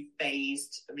very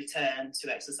phased return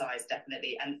to exercise,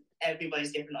 definitely. And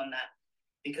everybody's different on that.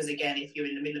 Because again, if you're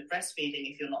in the middle of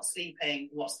breastfeeding, if you're not sleeping,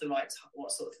 what's the right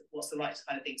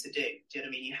kind of thing to do? Do you know what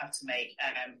I mean? You have to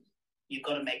you've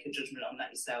got to make a judgment on that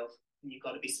yourself, and you've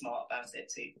got to be smart about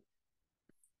it too.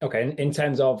 Okay, in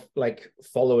terms of like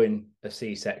following a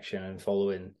C-section and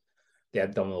following the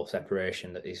abdominal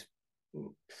separation, that is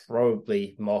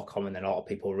probably more common than a lot of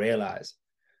people realize.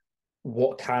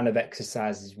 What kind of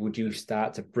exercises would you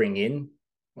start to bring in,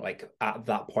 like at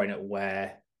that point at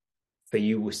where? For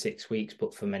you was 6 weeks,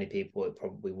 but for many people it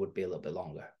probably would be a little bit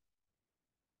longer.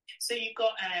 So you've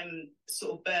got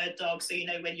sort of bird dog. So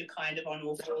when you're kind of on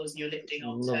all fours and you're lifting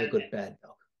on. Love a good bird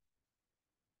dog.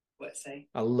 What say?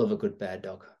 I love a good bird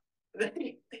dog.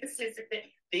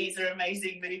 These are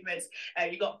amazing movements.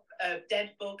 You've got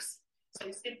dead bugs.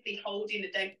 So simply holding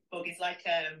the dead bug is like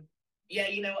yeah,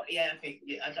 you know what? Yeah, okay.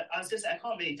 Yeah, I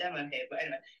can't really demo here, but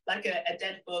anyway, like a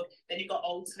dead bug. Then you've got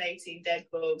alternating dead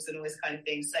bugs and all this kind of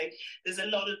thing. So there's a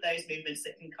lot of those movements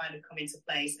that can kind of come into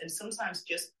place, and sometimes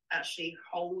just actually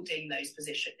holding those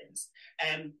positions.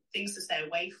 Things to stay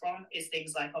away from is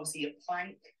things like obviously a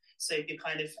plank. So if you're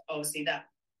kind of obviously that.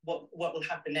 What will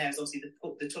happen there is obviously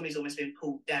the tummy's almost been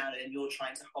pulled down, and you're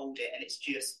trying to hold it, and that's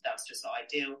just not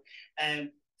ideal.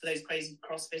 For those crazy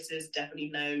CrossFitters, definitely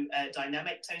no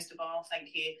dynamic toaster bar, thank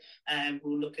you.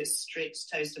 We'll look at strict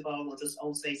toaster bar or just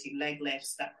alternating leg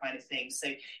lifts, that kind of thing. So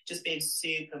just being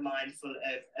super mindful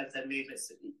of the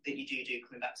movements that you do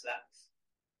coming back to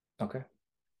that. Okay.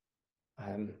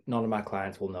 None of my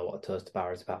clients will know what a toaster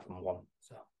bar is apart from one.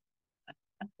 So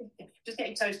just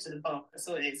getting toast to the bar, that's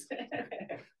all it is.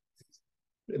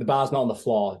 The bar's not on the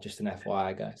floor, just an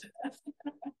FYI, guys.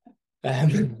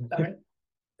 Sorry.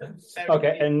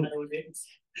 Okay,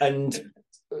 and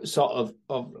sort of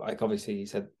like obviously you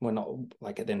said we're not,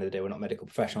 like at the end of the day we're not medical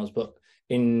professionals, but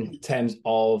in terms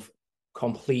of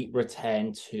complete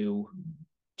return to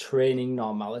training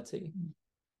normality,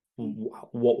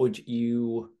 what would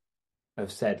you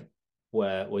have said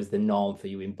was the norm for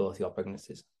you in both your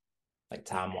pregnancies, like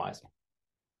time wise?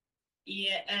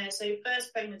 Yeah, so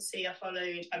first pregnancy I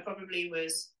probably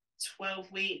was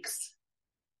 12 weeks.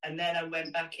 And then I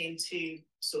went back into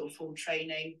sort of full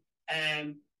training,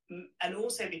 and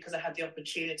also because I had the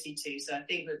opportunity to. So I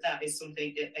think that is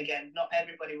something that, again, not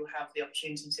everybody will have the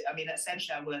opportunity to. I mean,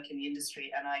 essentially, I work in the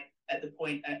industry, and I, at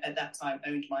that time,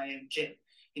 owned my own gym.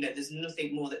 There's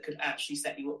nothing more that could actually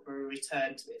set you up for a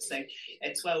return to it. So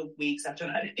at 12 weeks after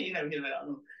I,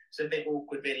 it's a bit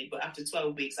awkward, really, but after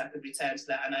 12 weeks, I could return to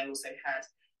that, and I also had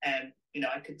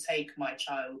I could take my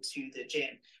child to the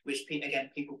gym, which again,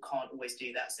 people can't always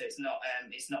do that. So it's not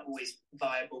always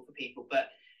viable for people, but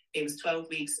it was 12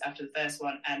 weeks after the first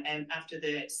one. And after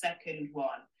the second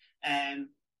one,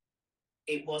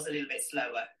 it was a little bit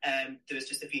slower. There was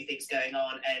just a few things going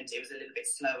on and it was a little bit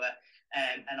slower.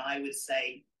 And I would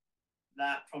say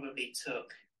that probably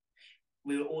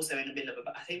we were also in the middle of,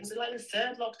 I think it was like the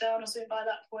third lockdown or something by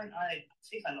that point. I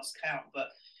think I lost count,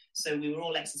 but so we were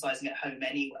all exercising at home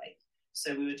anyway.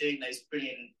 So we were doing those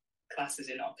brilliant classes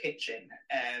in our kitchen.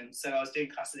 So I was doing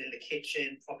classes in the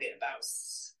kitchen probably about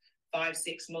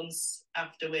 5-6 months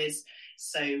afterwards.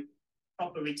 So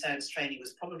proper returns training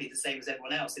was probably the same as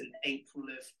everyone else in April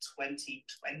of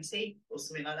 2020 or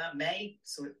something like that, May,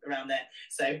 so around there.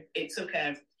 So it took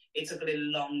a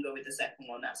little longer with the second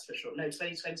one, that's for sure. No,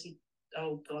 2020.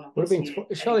 Oh God! Would have been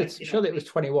surely it was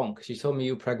 21 because you told me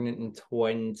you were pregnant in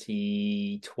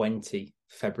 2020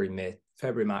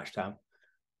 February, March time.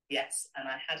 Yes, and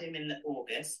I had him in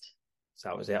August. So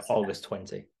that was it, August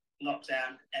 20.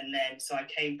 Lockdown, and then so I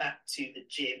came back to the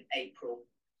gym April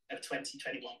of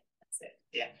 2021. That's it.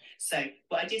 Yeah. So,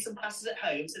 but I did some classes at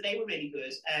home, so they were really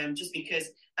good. Just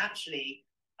because actually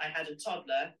I had a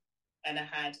toddler. And I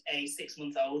had a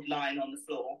 6-month-old lying on the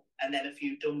floor and then a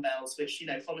few dumbbells, which,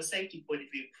 from a safety point of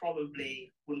view,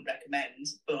 probably wouldn't recommend,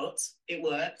 but it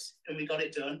worked and we got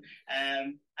it done.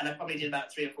 And I probably did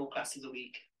about 3 or 4 classes a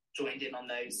week, joined in on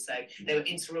those. So they were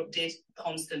interrupted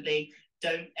constantly.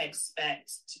 Don't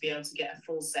expect to be able to get a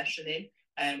full session in.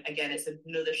 Again, it's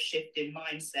another shift in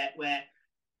mindset where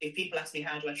if people ask me,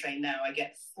 how do I train now? I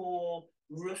get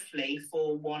roughly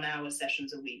 4 1-hour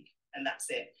sessions a week. And that's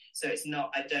it. So it's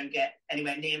not, I don't get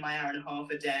anywhere near my hour and a half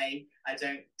a day. I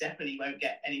definitely won't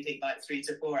get anything like 3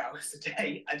 to 4 hours a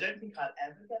day. I don't think I'll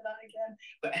ever get that again.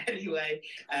 But anyway,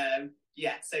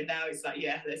 so now it's like,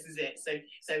 this is it. So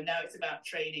now it's about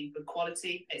training for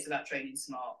quality. It's about training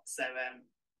smart. So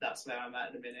that's where I'm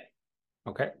at the minute.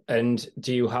 Okay. And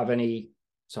do you have any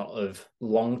sort of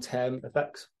long-term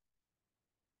effects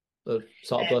of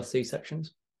sort of both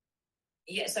C-sections?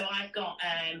 Yeah, so I've got,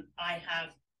 I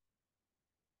have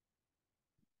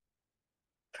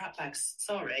crap bags.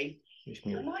 Sorry.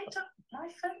 My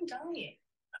phone dying.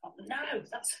 Oh, no, I've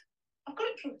got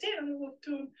it plugged in.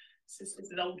 This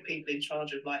is old people in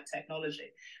charge of like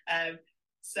technology.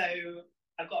 So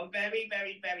I've got a very,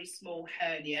 very, very small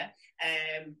hernia,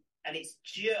 and it's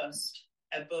just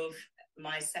above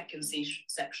my second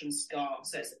C-section scar.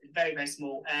 So it's very, very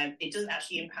small. It doesn't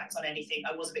actually impact on anything.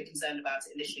 I was a bit concerned about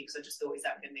it initially because I just thought, is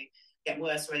that going to get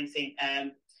worse or anything?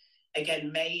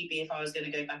 Again, maybe if I was going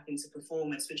to go back into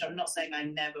performance, which I'm not saying I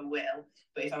never will,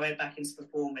 but if I went back into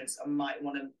performance, I might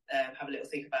want to have a little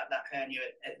think about that hernia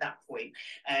at that point.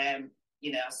 I'm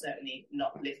certainly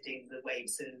not lifting the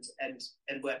weights and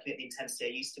working at the intensity I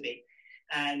used to be.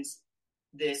 And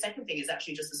the second thing is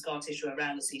actually just the scar tissue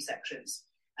around the C-sections.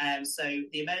 So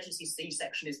the emergency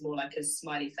C-section is more like a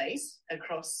smiley face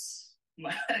across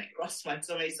my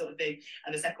tummy sort of thing,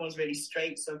 and the second one's really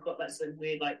straight, so I've got that sort of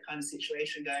weird like kind of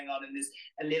situation going on, and there's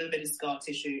a little bit of scar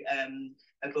tissue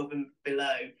above and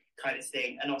below kind of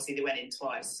thing, and obviously they went in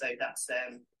twice, so that's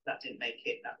that didn't make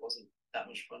it, that wasn't that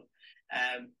much fun.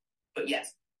 But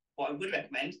yes, what I would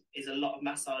recommend is a lot of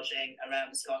massaging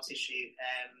around the scar tissue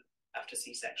after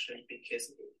C-section,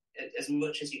 because as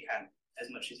much as you can.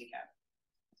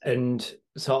 And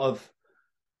sort of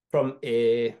from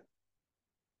a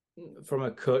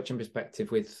coaching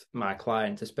perspective with my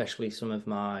clients, especially some of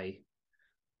my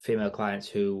female clients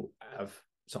who have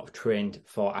sort of trained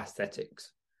for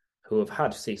aesthetics, who have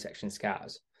had C-section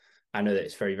scars, I know that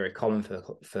it's very, very common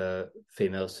for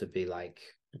females to be like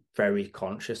very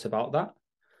conscious about that.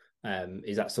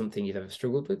 Is that something you've ever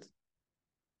struggled with?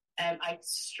 I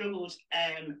struggled.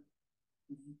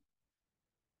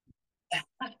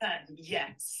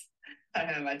 Yes,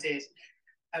 I did.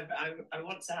 I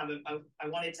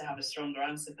wanted to have a stronger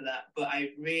answer for that, but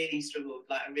I really struggled.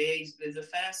 The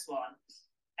first one,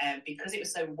 because it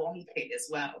was so wonky as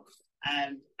well.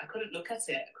 I couldn't look at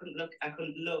it. I couldn't look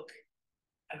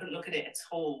at it at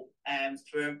all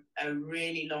for a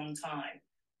really long time.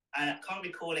 And I can't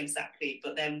recall exactly,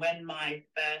 but then when my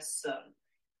first son,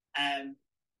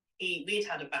 we'd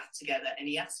had a bath together, and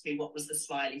he asked me what was the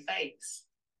smiley face.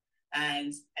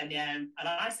 And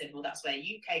I said, well, that's where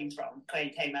you came from.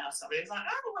 Came out of something. It was like,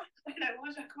 why did I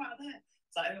come out of there?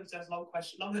 It's like, it was just a long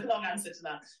question, long answer to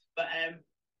that. But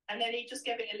and then he just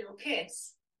gave it a little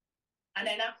kiss, and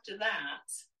then after that,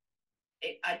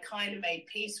 I kind of made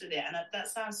peace with it. And that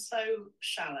sounds so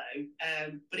shallow,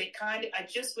 but I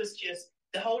just was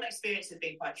the whole experience had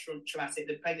been quite traumatic.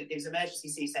 It was emergency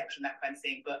C-section, that kind of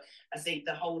thing. But I think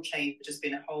the whole change had just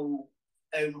been a whole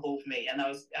overhaul for me, and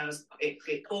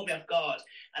it caught me off guard,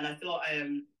 and I thought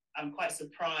I'm quite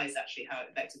surprised actually how it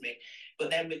affected me. But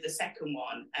then with the second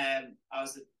one,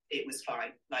 it was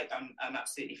fine. Like I'm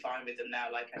absolutely fine with them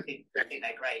now. Like I think they're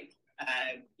great.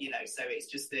 So it's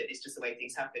just the way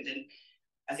things happened, and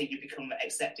I think you become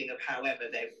accepting of however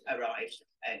they've arrived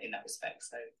in that respect.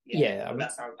 So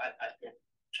that's how I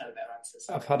try to better answers.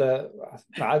 I've had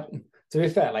to be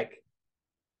fair, like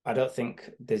I don't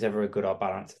think there's ever a good or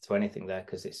bad answer to anything there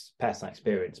because it's personal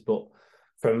experience. But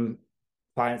from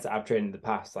clients that I've trained in the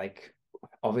past, like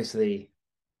obviously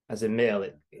as a male,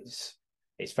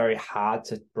 it's very hard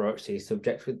to broach these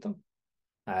subjects with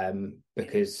them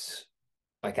because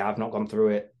like I've not gone through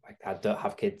it. Like I don't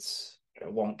have kids, I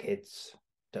don't want kids,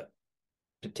 don't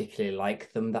particularly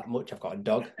like them that much. I've got a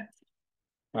dog,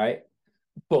 right?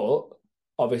 But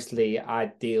obviously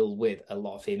I deal with a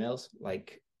lot of females.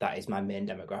 Like that is my main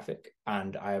demographic,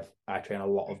 and I train a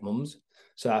lot of mums.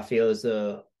 So I feel as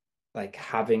though like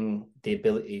having the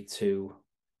ability to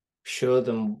show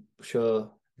them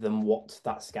what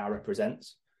that scar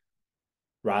represents,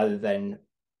 rather than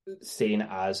seen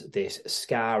as this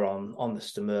scar on the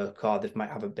stomach, or they might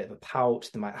have a bit of a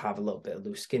pouch, they might have a little bit of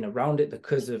loose skin around it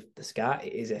because of the scar.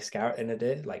 It is a scar at the end of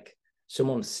the day. Like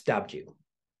someone stabbed you.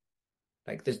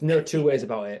 Like there's no two ways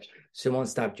about it. Someone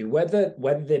stabbed you. Whether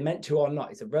they meant to or not,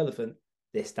 it's irrelevant.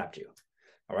 They stabbed you.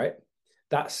 All right.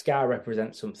 That scar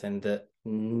represents something that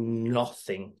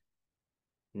nothing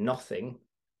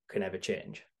can ever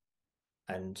change.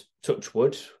 And touch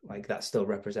wood, like that still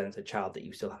represents a child that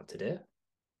you still have today.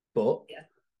 But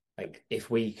like if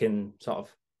we can sort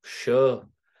of show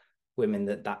women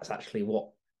that that's actually what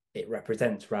it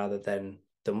represents, rather than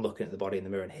them looking at the body in the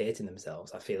mirror and hating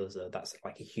themselves, I feel as though that's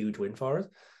like a huge win for us.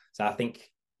 So I think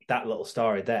that little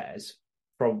story there is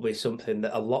probably something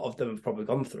that a lot of them have probably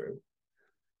gone through,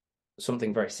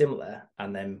 something very similar,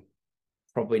 and then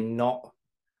probably not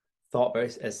thought very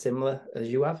as similar as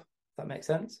you have. If that makes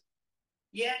sense.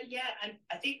 Yeah, and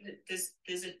I think that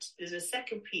there's a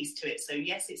second piece to it. So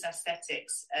yes, it's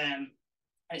aesthetics, and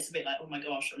it's a bit like, oh my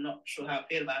gosh, I'm not sure how I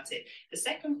feel about it. The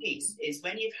second piece is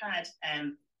when you've had,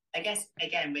 I guess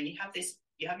again, when you have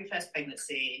your first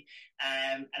pregnancy,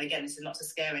 and again, this is not to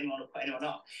scare anyone or put anyone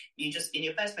off. You just in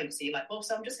your first pregnancy, you're like, well,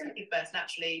 so I'm just going to give birth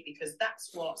naturally because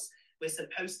that's what we're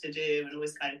supposed to do, and all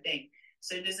this kind of thing.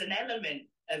 So there's an element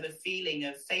of a feeling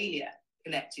of failure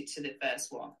connected to the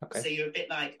first one. Okay. So you're a bit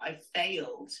like, I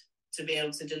failed to be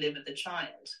able to deliver the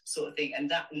child, sort of thing. And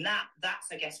that's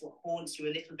I guess what haunts you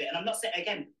a little bit. And I'm not saying,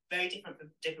 again, very different for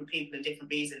different people and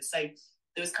different reasons. So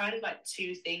there was kind of like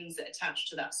two things that attached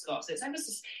to that scar. So it's ever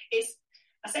so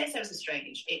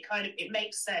strange. It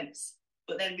makes sense.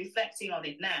 But then reflecting on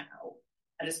it now,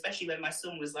 and especially when my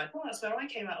son was like, oh, that's where I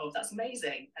came out of, that's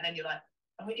amazing. And then you're like,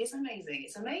 oh, it is amazing.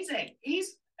 It's amazing.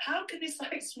 How can this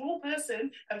like small person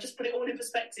have just put it all in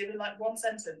perspective in like one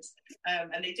sentence?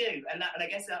 And they do, and I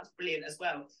guess that's brilliant as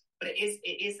well. But it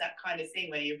is that kind of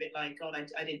thing where you're a bit like, God,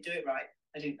 I didn't do it right.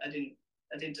 I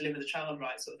didn't deliver the child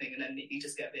right, sort of thing. And then you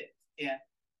just get a bit, yeah.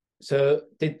 So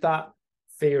did that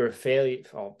fear of failure,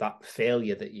 or that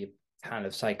failure that you kind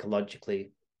of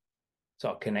psychologically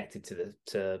sort of connected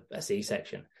to a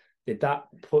C-section, did that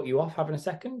put you off having a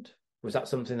second? Was that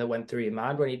something that went through your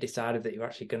mind when you decided that you're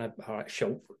actually going to, all right,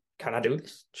 can I do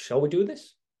this? Shall we do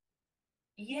this?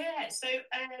 Yeah, so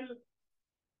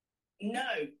no,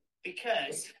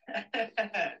 because...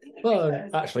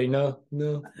 actually, no.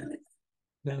 No,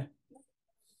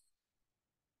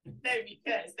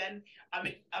 because then I'm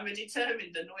a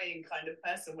determined, annoying kind of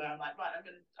person where I'm like, right,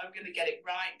 I'm gonna get it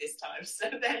right this time. So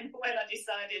then when I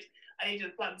decided I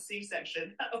needed a planned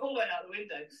C-section, that all went out the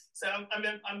window. So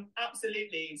I'm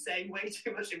absolutely saying way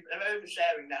too much. I'm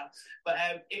oversharing now. But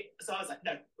so I was like,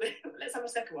 no, let's have a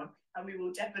second one, and we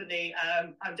will definitely.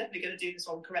 I'm definitely going to do this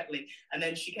one correctly. And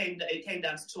then it came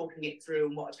down to talking it through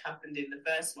and what had happened in the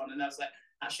first one, and I was like,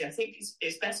 actually, I think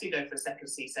it's best we go for a second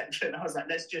C-section. I was like,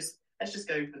 let's just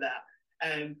go for that.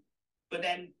 But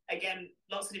then again,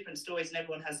 lots of different stories, and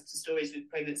everyone has stories with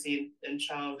pregnancy and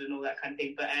child and all that kind of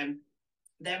thing. But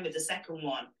then with the second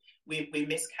one, we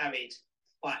miscarried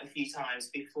quite a few times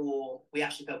before we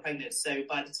actually fell pregnant. So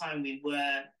by the time we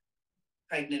were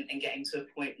pregnant and getting to a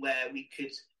point where we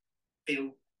could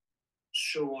feel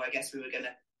sure, I guess we were going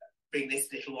to bring this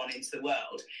little one into the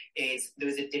world, there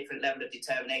was a different level of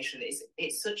determination.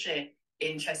 It's such a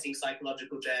interesting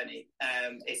psychological journey.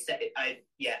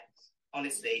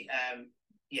 Honestly,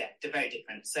 they're very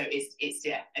different. So it's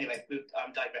anyway,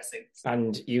 I'm digressing.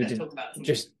 And you did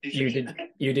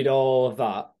all of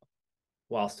that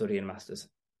while studying masters?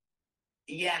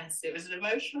 Yes, it was an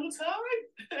emotional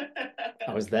time.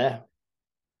 I was there.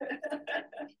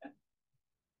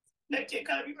 No, I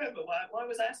can't remember why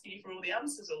was I asking you for all the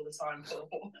answers all the time,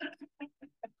 Paul?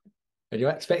 Are you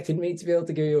expecting me to be able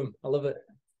to give you them? I love it.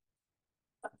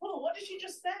 Paul, what did you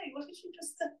just say? What did you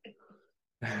just say?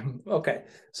 Okay,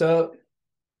 so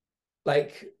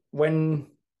like when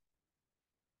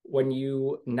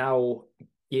you now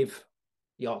give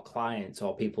your clients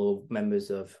or people, members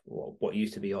of what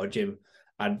used to be your gym,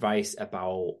 advice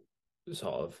about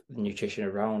sort of nutrition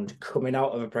around coming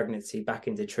out of a pregnancy back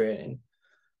into training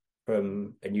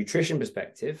from a nutrition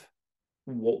perspective,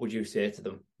 what would you say to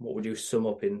them? What would you sum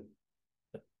up in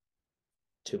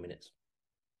 2 minutes?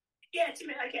 Yeah, 2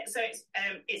 minutes. I get so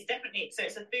it's definitely so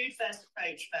it's a food first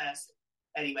approach first.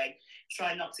 Anyway,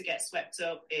 try not to get swept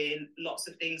up in lots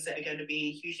of things that are going to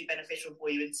be hugely beneficial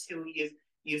for you until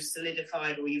you've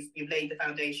solidified or you've laid the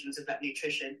foundations of that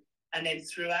nutrition. And then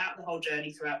throughout the whole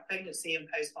journey, throughout pregnancy and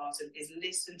postpartum, is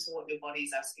listen to what your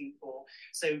body's asking for.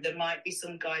 So there might be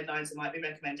some guidelines, there might be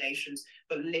recommendations,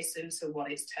 but listen to what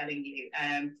it's telling you.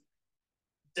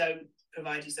 Don't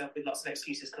provide yourself with lots of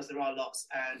excuses, because there are lots,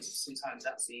 and sometimes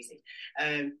that's easy.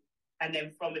 And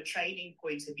then from a training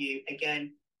point of view,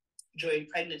 again, during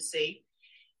pregnancy,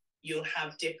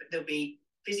 there'll be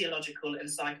physiological and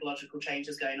psychological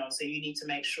changes going on. So you need to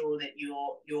make sure that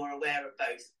you're aware of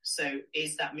both. So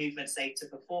is that movement safe to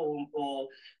perform, or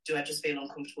do I just feel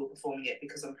uncomfortable performing it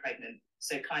because I'm pregnant?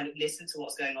 So kind of listen to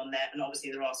what's going on there. And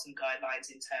obviously there are some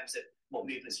guidelines in terms of what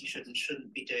movements you should and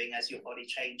shouldn't be doing as your body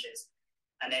changes.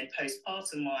 And then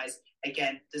postpartum wise,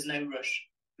 again, there's no rush.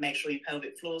 Make sure your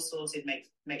pelvic floor is sorted,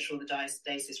 make sure the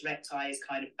diastasis recti is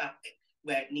kind of back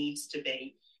where it needs to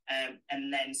be.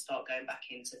 And then start going back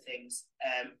into things.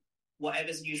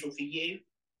 Whatever's usual for you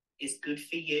is good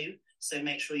for you. So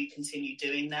make sure you continue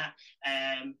doing that.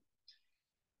 And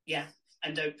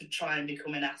don't try and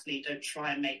become an athlete. Don't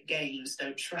try and make gains.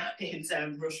 Don't try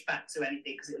and rush back to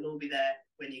anything, because it'll all be there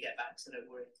when you get back. So don't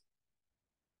worry.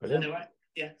 Brilliant. Is that all right?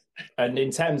 Yeah. And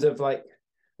in terms of like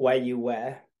where you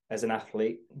were as an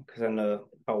athlete, because I know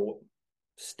how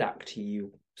stacked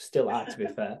you still are, to be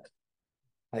fair.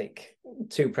 Like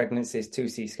 2 pregnancies, 2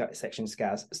 C-section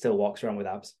scars, still walks around with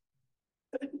abs.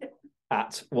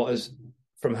 At what is,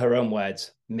 from her own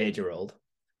words, major-old.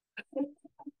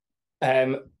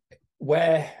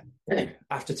 Where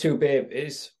after 2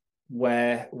 babies,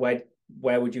 where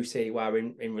would you say you are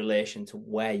in relation to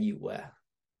where you were?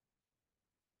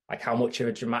 Like how much of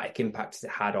a dramatic impact has it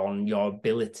had on your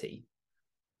ability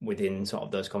within sort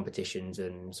of those competitions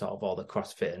and sort of all the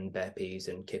CrossFit and burpees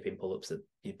and kipping pull-ups that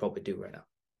you'd probably do right now?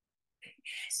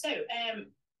 So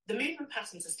the movement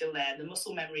patterns are still there, the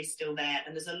muscle memory is still there,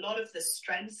 and there's a lot of the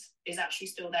strength is actually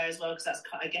still there as well, because that's,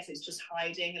 I guess it's just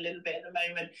hiding a little bit at the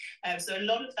moment. So a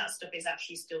lot of that stuff is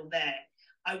actually still there.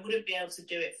 I wouldn't be able to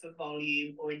do it for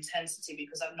volume or intensity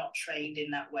because I've not trained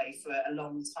in that way for a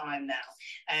long time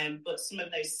now. But some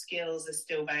of those skills are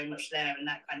still very much there and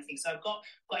that kind of thing. So I've got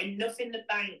enough in the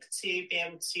bank to be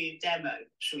able to demo,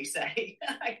 shall we say.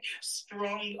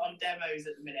 Strong on demos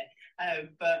at the minute.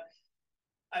 But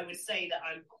I would say that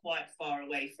I'm quite far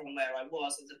away from where I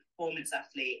was as a performance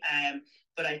athlete.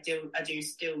 But I do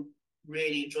still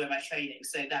really enjoy my training.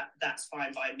 So that's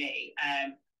fine by me.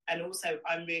 And also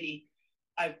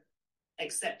I've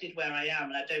accepted where I am,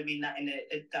 and I don't mean that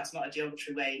that's not a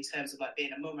derogatory way in terms of like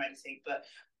being a mum or anything, but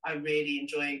I'm really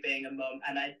enjoying being a mum.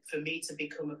 And for me to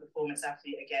become a performance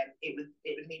athlete again, it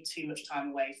would mean too much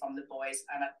time away from the boys,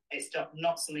 and it's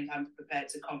not something I'm prepared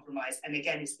to compromise. And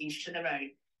again, it's each to their own,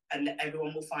 and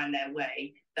everyone will find their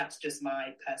way. That's just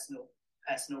my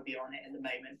personal view on it at the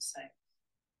moment. So,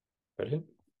 brilliant.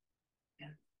 Yeah.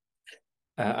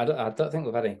 I don't think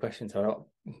we've had any questions. I've got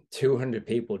 200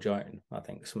 people join. I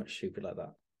think something stupid like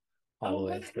that. All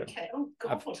the way through. Okay. Oh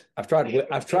God. I've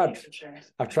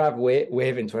tried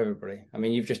waving to everybody. I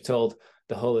mean, you've just told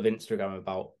the whole of Instagram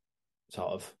about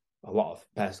sort of a lot of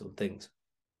personal things,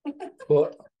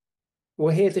 but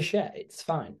we're here to share. It's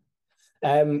fine.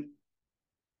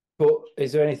 But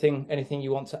is there anything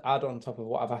you want to add on top of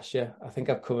what I've asked you? I think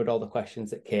I've covered all the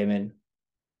questions that came in.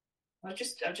 I'm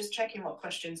just checking what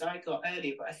questions I got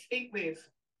earlier, but I think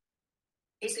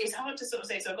it's hard to sort of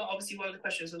say. So I got, obviously one of the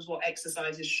questions was what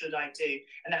exercises should I do,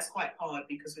 and that's quite hard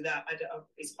because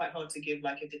it's quite hard to give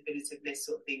like a definitive list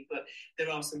sort of thing. But there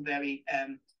are some very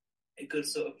good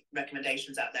sort of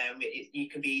recommendations out there, and you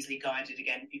can be easily guided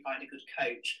again if you find a good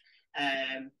coach.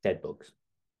 Dead bugs.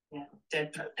 Yeah,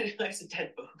 loads of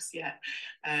dead bugs. Yeah,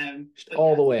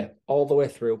 all the way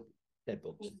through dead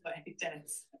bugs. Dead.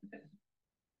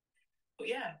 But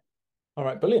yeah, All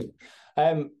right, brilliant.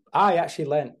 I actually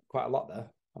learned quite a lot there.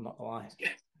 I'm not gonna lie.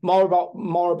 More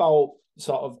about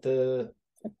sort of the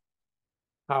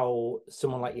how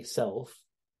someone like yourself,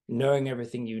 knowing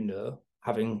everything you know,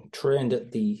 having trained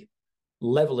at the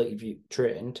level that you've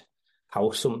trained,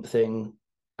 how something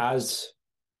as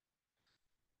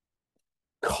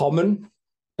common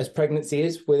as pregnancy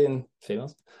is within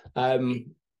females,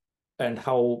 and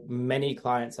how many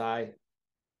clients I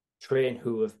train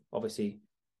who have obviously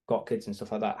got kids and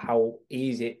stuff like that, how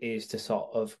easy it is to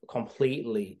sort of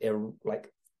completely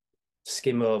like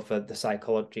skim over the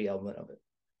psychology element of it.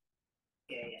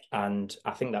 Yeah. And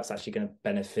I think that's actually going to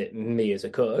benefit me as a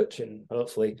coach, and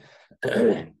hopefully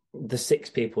the 6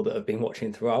 people that have been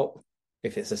watching throughout,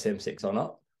 if it's the same 6 or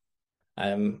not,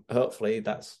 hopefully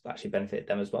that's actually benefited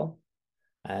them as well.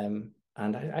 And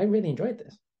I really enjoyed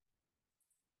this.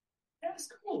 That's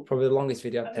cool. Probably the longest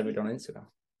video I've ever done on Instagram.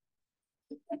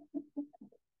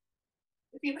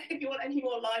 If you want any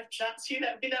more live chats, you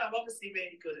let me know. I'm obviously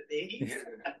really good at these.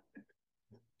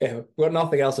 Yeah, we've got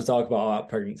nothing else to talk about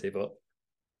pregnancy, but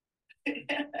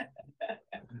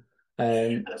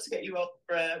I'd have to get you up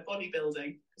for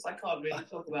bodybuilding because I can't really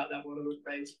talk about that one, I'm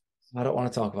afraid. I don't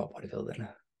want to talk about bodybuilding.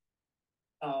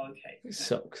 Oh, okay. It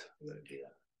sucks. I won't do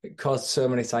that. It caused so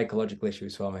many psychological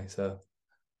issues for me. So,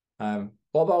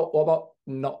 what about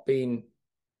not going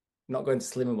to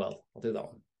Slimming World? I'll do that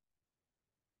one.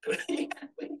 We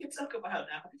can talk about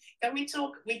that. Can we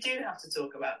talk? We do have to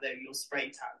talk about though your spray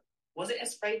tan. Was it a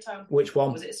spray tan? Which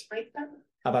one? Was it a spray tan?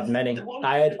 I've had many. The one,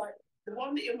 the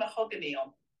one that you're mahogany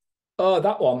on. Oh,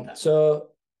 that one.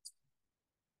 So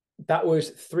that was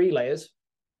 3 layers,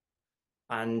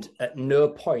 and at no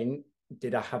point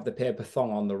did I have the paper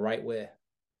thong on the right way.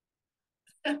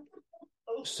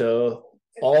 So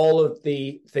all of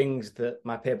the things that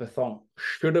my paper thong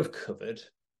should have covered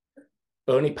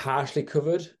only partially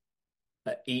covered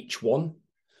at each one.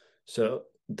 So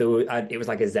it was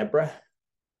like a zebra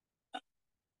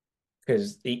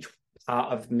because each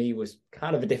part of me was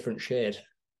kind of a different shade.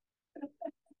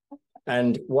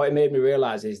 And what it made me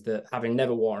realize is that having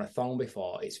never worn a thong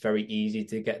before, it's very easy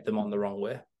to get them on the wrong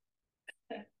way.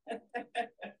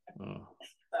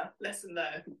 Lesson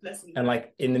there. And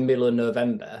like in the middle of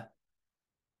November,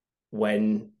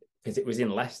 because it was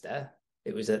in Leicester,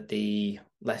 it was at the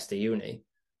Leicester Uni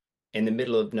in the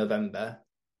middle of November,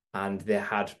 and they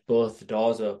had both the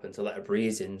doors open to let a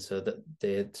breeze in so that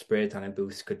the spray tanning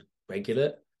booths could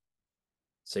regulate.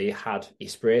 So you had your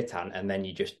spray tan, and then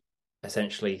you just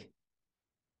essentially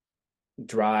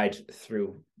dried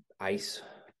through ice.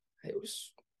 It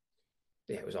was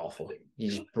awful.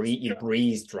 You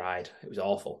breeze dried. It was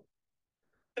awful.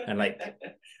 And like,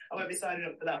 I won't be signing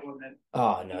up for that one then.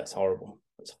 Oh no, it's horrible.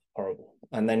 It's horrible.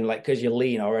 And then like, because you're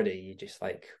lean already, you just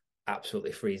like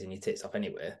absolutely freezing your tits off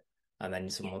anyway. And then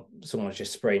someone's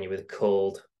just spraying you with a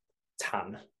cold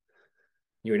tan.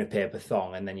 You're in a paper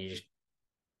thong, and then you just.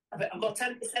 I've got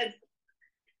 10%.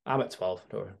 I'm at 12.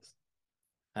 Don't worry.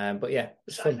 But yeah,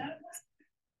 it's fun.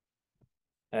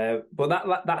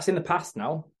 But that's in the past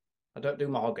now. I don't do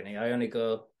mahogany. I only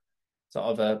go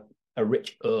sort of a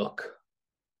rich oak.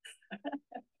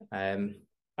 I've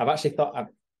actually thought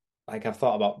I've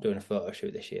thought about doing a photo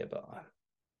shoot this year, but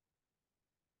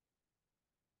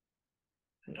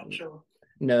I'm not sure.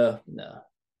 No, not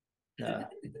at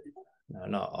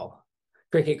all.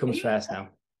 Cricket comes first now.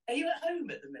 Are you at home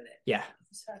at the minute? Yeah.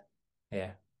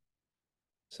 Yeah.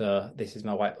 So this is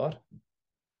my whiteboard.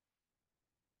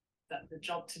 That the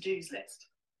job to-dos list?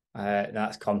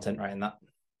 That's content writing that.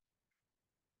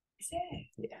 Is it?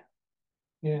 Yeah.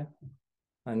 Yeah.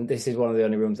 And this is one of the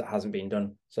only rooms that hasn't been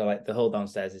done. So like the whole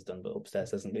downstairs is done, but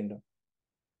upstairs hasn't been done.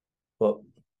 But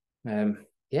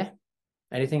yeah.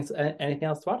 Anything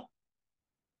else to add?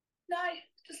 No,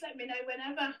 just let me know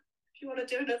whenever. If you want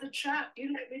to do another chat,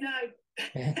 you let me know.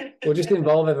 Yeah. We'll just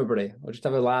involve everybody. We'll just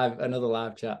have another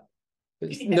live chat.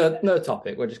 No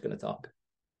topic. We're just going to talk.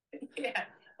 Yeah.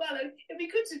 Well, it'd be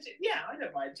good to do. Yeah, I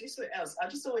don't mind. Do something else. I'll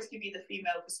just always give you the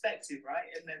female perspective, right?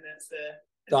 And then that's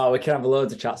we can have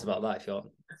loads of chats about that if you want.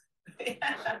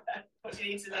 Yeah. What do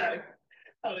you need to know?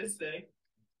 Honestly.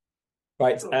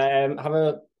 Right. Cool.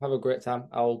 Have a great time.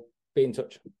 I'll be in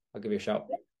touch. I'll give you a shout.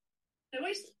 No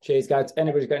worries. Cheers, guys.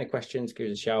 Anybody's got any questions, give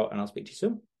us a shout, and I'll speak to you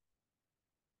soon.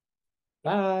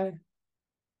 Bye.